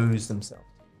propose themselves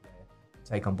to you, where you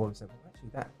take on board and say, well, actually,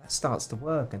 that starts to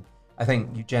work. And I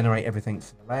think you generate everything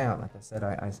for the layout. Like I said,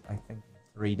 I think in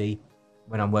 3D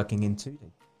when I'm working in 2D.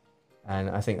 And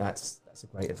I think that's a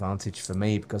great advantage for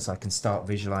me, because I can start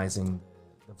visualizing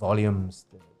the volumes,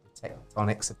 the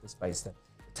tectonics of the space, the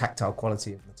tactile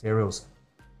quality of materials.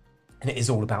 And it is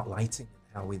all about lighting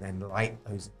and how we then light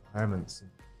those environments.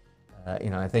 And, you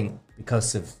know, I think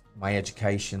because of my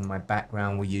education, my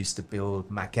background, we used to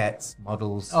build maquettes,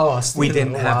 models. We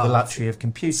didn't have the luxury of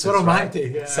computers. So romantic.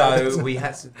 Right? Yeah. So we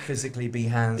had to physically be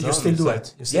hands-on. You still do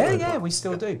it. We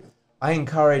still do. We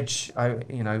encourage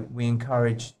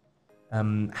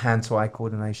hand-to-eye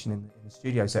coordination in the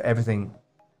studio. So everything,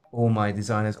 all my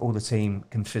designers, all the team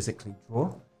can physically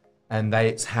draw. And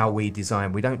it's how we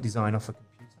design. We don't design off a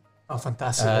computer. Oh,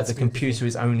 fantastic. The computer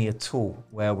is only a tool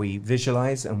where we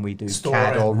visualize and we do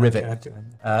CAD or Rivet.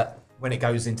 When it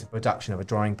goes into production of a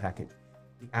drawing package,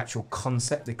 the actual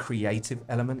concept, the creative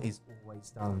element is always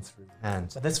done through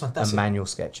hand. That's fantastic. And manual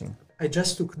sketching. I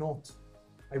just took note.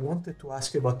 I wanted to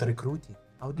ask you about recruiting.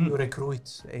 How do you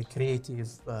recruit a creative...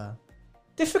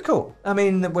 Difficult. I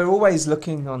mean, we're always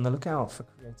looking on the lookout for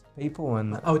creative people.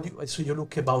 And so you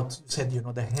look about, you said, you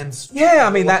know, the hands. Yeah, I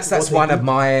mean, that's one of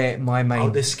my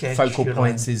main sketch, focal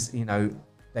points is, you know,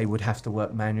 they would have to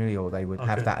work manually, or they would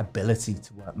have that ability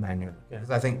to work manually. Yeah.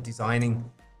 Because I think designing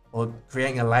or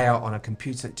creating a layout on a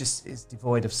computer just is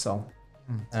devoid of soul,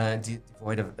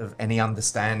 devoid of any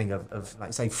understanding of,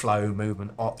 like, say, flow,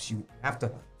 movement, ops. You have to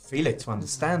feel it to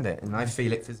understand it. And I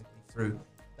feel it physically through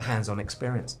the hands-on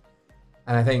experience.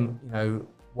 And I think, you know,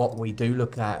 what we do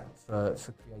look at for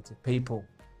creative people,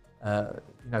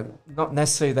 you know, not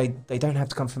necessarily, they don't have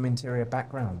to come from interior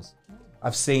backgrounds.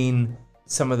 I've seen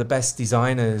some of the best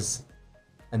designers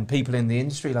and people in the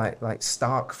industry, like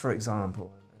Stark, for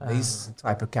example, these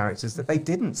type of characters, that they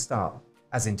didn't start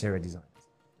as interior designers.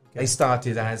 Okay. They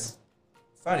started as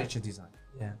furniture designers.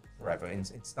 Yeah, forever in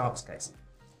Stark's case.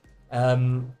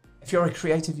 If you're a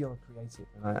creative, you're a creative.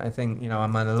 And I think, you know,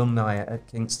 I'm an alumni at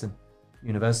Kingston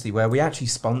University, where we actually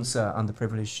sponsor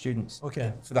underprivileged students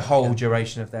for the whole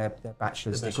duration of their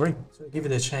bachelor's degree. So give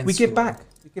it a chance. We give back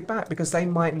because they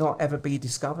might not ever be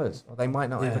discovered, or they might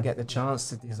not ever get the chance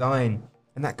to design,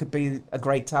 and that could be a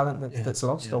great talent that's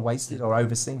lost or wasted or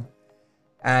overseen.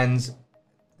 And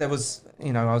there was,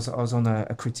 you know, I was on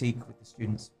a critique with the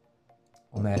students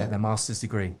on their master's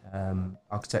degree,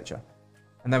 architecture,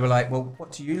 and they were like, well,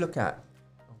 what do you look at?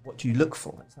 What do you look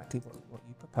for? Exactly what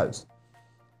you propose.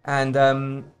 And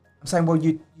I'm saying, well,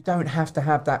 you don't have to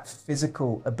have that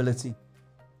physical ability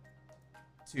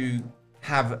to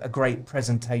have a great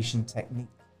presentation technique.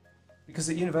 Because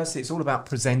at university, it's all about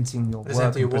presenting your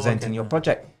work and presenting your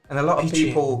project. And a lot of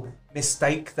people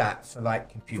mistake that for, like,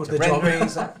 computer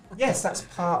renderings. Yes, that's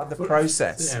part of the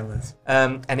process.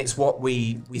 And it's what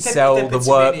we sell the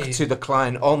work to the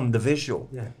client on the visual.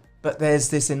 Yeah. But there's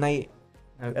this innate,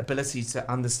 you know, ability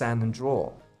to understand and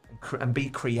draw and be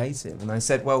creative. And I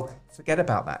said, well, forget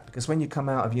about that, because when you come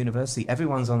out of university,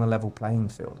 everyone's on a level playing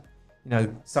field. You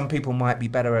know, some people might be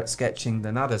better at sketching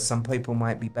than others. Some people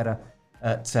might be better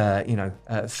at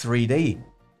 3D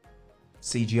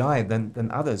CGI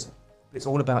than others. It's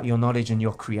all about your knowledge and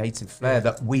your creative flair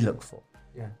that we look for.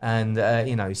 Yeah. And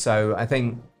you know, so I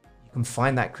think you can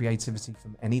find that creativity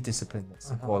from any discipline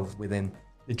that's involved within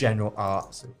the general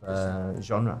arts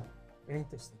genre. Very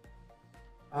interesting.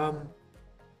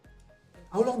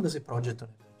 How long does a project on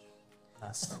average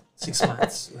last? 6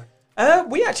 months?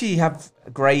 We actually have a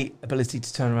great ability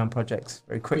to turn around projects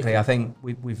very quickly. I think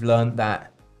we've learned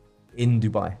that in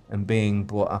Dubai and being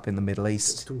brought up in the Middle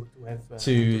East to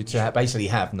basically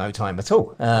have no time at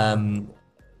all.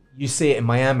 you see it in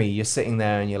Miami. You're sitting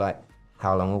there and you're like,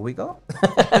 how long have we got?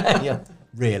 And you're,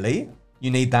 really?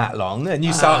 You need that long? And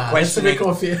you start questioning.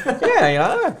 Coffee. Yeah, you're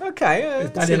like, oh,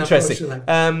 okay, it's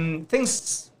interesting.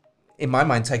 Things, in my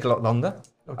mind, take a lot longer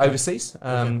overseas.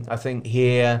 I think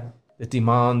here the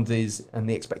demand is and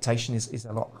the expectation is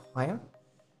a lot higher.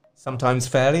 Sometimes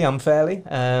fairly, unfairly,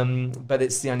 but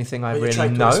it's the only thing I really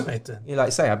know. You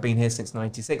like say, I've been here since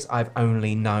 '96. I've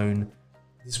only known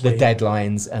the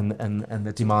deadlines and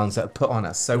the demands that are put on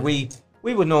us. So we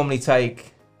would normally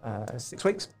take 6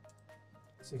 weeks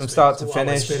from start to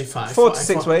finish, 4 to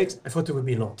 6 weeks. I thought it would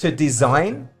be long to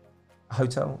design a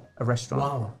hotel, a restaurant.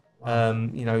 Wow.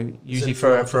 You know, usually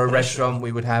for a restaurant,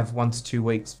 we would have 1 to 2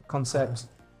 weeks for concepts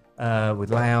with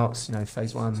layouts. You know,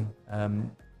 phase one.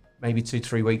 Maybe 2 to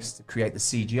 3 weeks to create the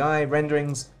CGI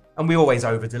renderings, and we always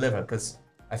over deliver because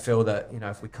I feel that, you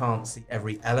know, if we can't see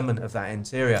every element of that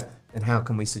interior, then how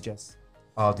can we suggest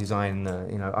our design,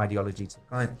 you know, ideology to the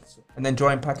client? And then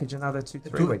drawing package another 2 to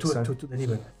 3 weeks to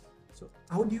deliver. So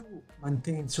how do you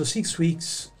maintain? So 6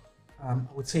 weeks, I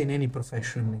would say in any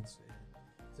profession, it's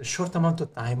a short amount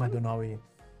of time. I don't know.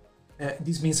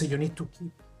 This means that you need to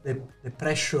keep the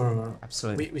pressure.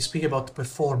 Absolutely. We speak about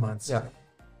performance. Yeah.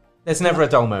 There's never a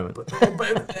dull moment.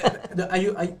 Are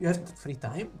you have free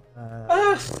time?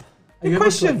 Good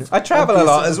question. I travel a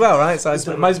lot as well, right? So I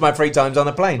spend most of my free time's on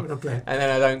a plane, and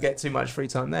then I don't get too much free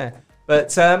time there.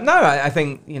 But no, I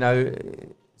think, you know,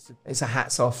 it's a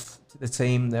hats off to the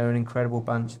team. They're an incredible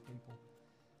bunch of people,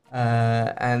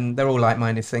 and they're all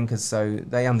like-minded thinkers. So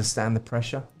they understand the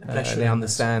pressure. They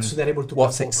understand so they're able to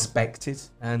what's expected,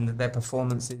 and their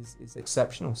performance is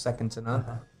exceptional, second to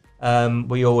none.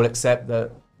 We all accept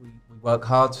that. We work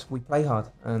hard, we play hard,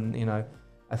 and you know,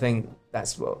 I think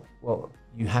that's what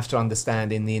you have to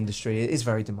understand in the industry. It is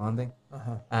very demanding,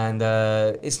 and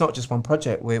it's not just one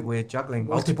project. We're juggling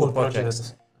multiple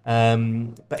projects,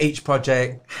 but each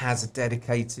project has a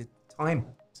dedicated time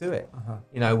to it.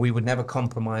 You know, we would never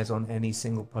compromise on any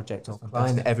single project or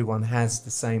client. Everyone has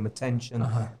the same attention,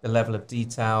 the level of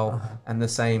detail, and the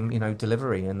same, you know,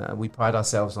 delivery, and we pride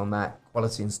ourselves on that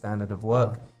quality and standard of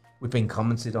work. We've been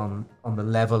commented on the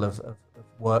level of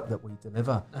work that we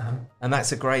deliver, and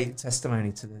that's a great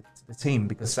testimony to the team,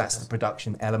 because that's the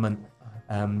production element.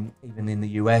 Even in the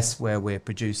US, where we're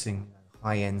producing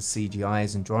high-end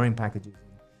CGIs and drawing packages,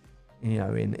 you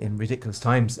know, in ridiculous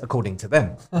times, according to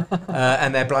them,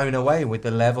 and they're blown away with the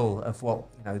level of what,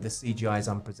 you know, the CGIs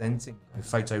I'm presenting,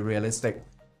 photorealistic,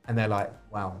 and they're like,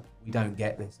 "Wow, we don't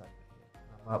get this over here."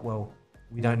 I'm like, "Well,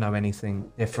 we don't know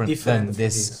anything different than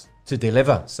this to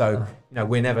deliver." So, you know,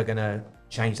 we're never going to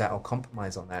change that or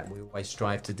compromise on that. We always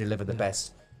strive to deliver the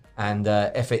best. And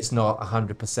if it's not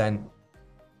 100%,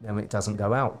 then it doesn't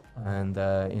go out. And,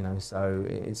 you know, so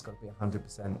it's got to be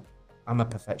 100%. I'm a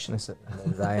perfectionist at the end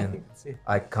of the day, and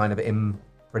I kind of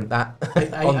imprint that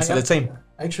onto the team.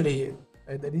 Actually,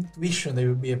 the intuition that you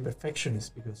would be a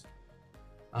perfectionist, because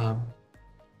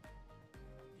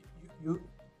you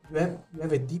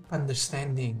have a deep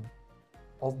understanding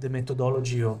of the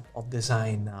methodology of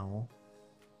design now,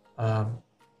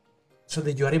 so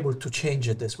that you are able to change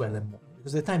it as well,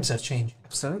 because the times are changing.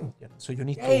 Absolutely. Yeah. So you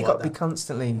need to. You got to be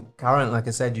constantly current. Like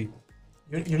I said, you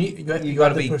are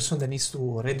the person that needs to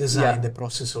redesign the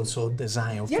process, also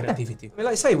design of creativity. I mean,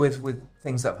 like I say, with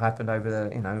things that have happened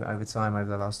over time, over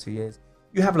the last 2 years,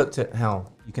 you have looked at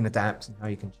how you can adapt and how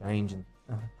you can change and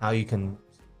how you can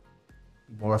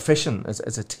be more efficient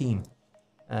as a team.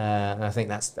 And I think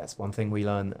that's one thing we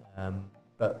learn.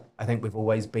 But I think we've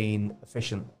always been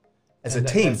efficient as a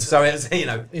team. So it's, you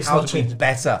know, how do we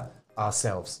better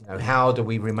ourselves? You know, how do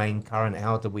we remain current?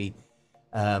 How do we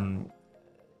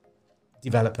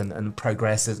develop and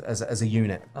progress as a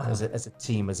unit, as a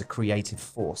team, as a creative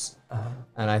force?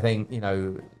 And I think, you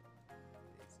know,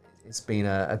 it's been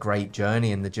a great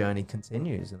journey, and the journey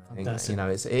continues. And I think, you know,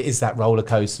 it is that roller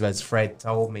coaster, as Fred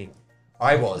told me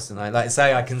I was. And I like to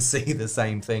say, I can see the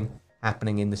same thing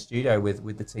happening in the studio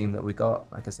with the team that we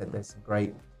got. Like I said, there's some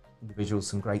great individuals,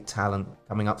 some great talent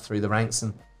coming up through the ranks,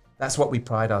 and that's what we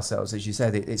pride ourselves. As you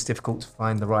said, it's difficult to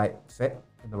find the right fit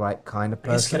and the right kind of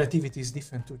person. His creativity is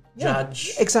different to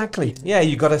judge. Exactly. Yeah,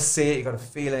 you got to see it, you got to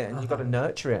feel it, and you got to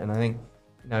nurture it. And I think,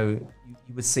 you know,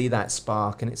 you would see that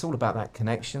spark, and it's all about that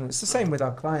connection. It's the same with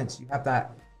our clients. You have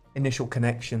that initial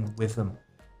connection with them.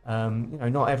 You know,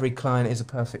 not every client is a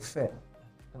perfect fit.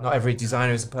 Not every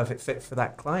designer is a perfect fit for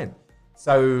that client.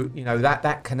 So, you know,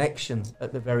 that connection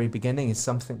at the very beginning is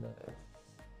something that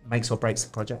makes or breaks the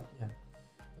project. Yeah.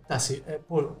 Fantastic.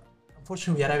 Paul,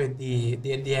 unfortunately, we arrive at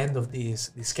the end of this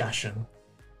discussion.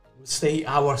 We'll stay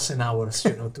hours and hours,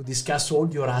 you know, to discuss all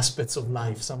your aspects of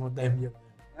life. Some of them,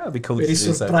 That would be cool very to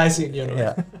do surprising, you know.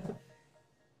 Yeah.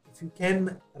 If you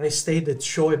can restate that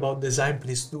show about design,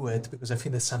 please do it, because I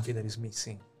think that's something that is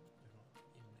missing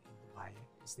in Dubai,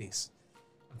 is this.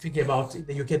 I'm thinking about in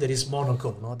the UK there is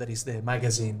Monocle, no? There is the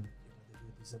magazine, they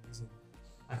do this amazing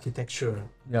architecture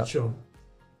show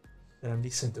that I'm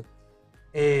listening to.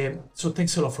 So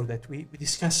thanks a lot for that. We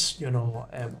discussed,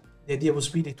 the idea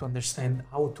was really to understand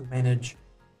how to manage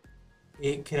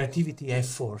a creativity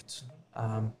effort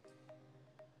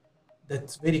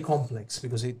that's very complex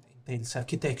because it entails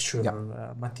architecture,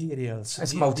 materials.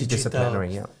 It's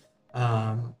multidisciplinary,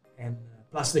 and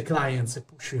plus the clients that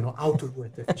push how to do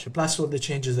it efficiently, plus all the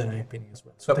changes that are happening as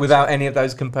well. So but without any of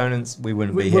those components, we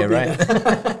wouldn't be here, right?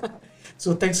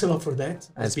 So thanks a lot for that.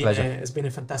 It's been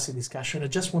a fantastic discussion. I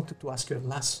just wanted to ask you a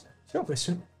last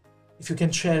question. If you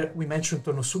can share, we mentioned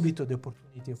Torno Subito, the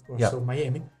opportunity, of course, of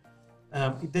Miami.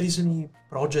 If there is any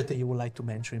project that you would like to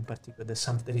mention in particular, there's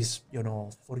something that is,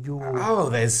 for you. Oh,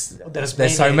 there's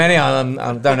so many. I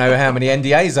don't know how many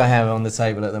NDAs I have on the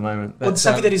table at the moment. But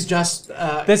something that is just.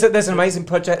 There's an amazing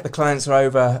project. The clients are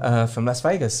over from Las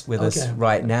Vegas with us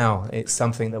right now. It's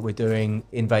something that we're doing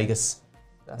in Vegas,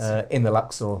 in the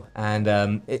Luxor,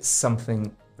 and it's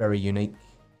something very unique.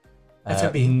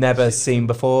 F&B. Never seen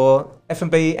before.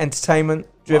 F&B, entertainment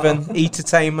driven,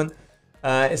 entertainment.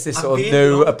 It's this sort of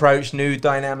new approach, new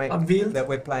dynamic that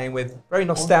we're playing with. Very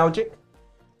nostalgic,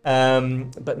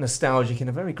 but nostalgic in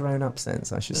a very grown-up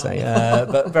sense, I should say.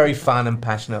 But very fun and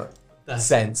passionate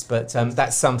sense. But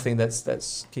that's something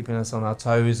that's keeping us on our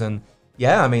toes. And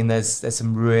yeah, I mean, there's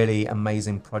some really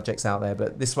amazing projects out there.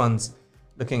 But this one's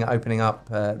looking at opening up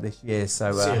this year,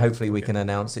 so hopefully we can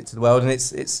announce it to the world. And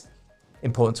it's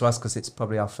important to us because it's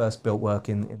probably our first built work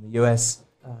in the US.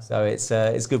 So it's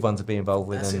a good one to be involved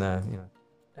with,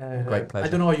 and great pleasure. I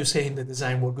don't know how you say in the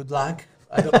design world. Good luck.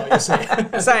 I don't know how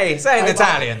you say. say in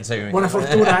Italian to me. Buona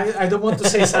fortuna. I don't want to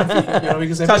say something,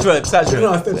 because touch wood.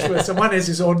 Someone has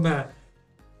his own.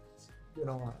 You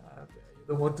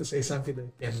don't want to say something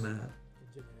that can generate.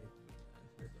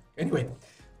 Anyway,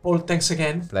 Paul, thanks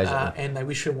again. Pleasure. And I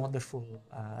wish you a wonderful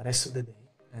rest of the day.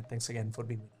 And thanks again for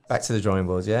being with us. Back to the drawing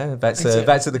boards, back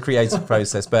to the creative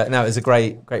process. But no, it was a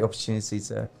great opportunity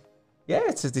to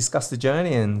discuss the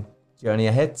journey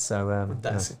ahead. So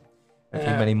fantastic.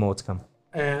 Hopefully many more to come.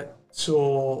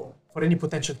 So for any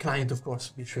potential client, of course,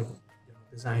 be sure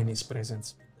design is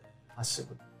present with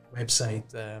the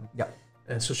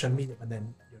website, social media, but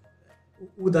then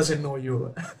who doesn't know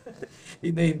you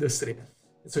in the industry?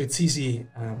 So it's easy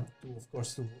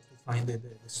to find the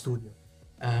studio.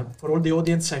 For all the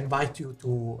audience, I invite you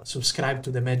to subscribe to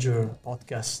the major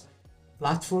podcast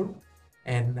platform,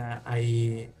 and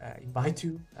I invite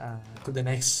you to the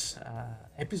next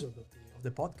episode of the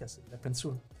podcast. It will happen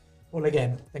soon. Well,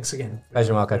 again, thanks again.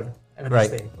 Pleasure, Marco. Have a nice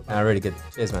day. Really good.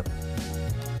 Cheers, man.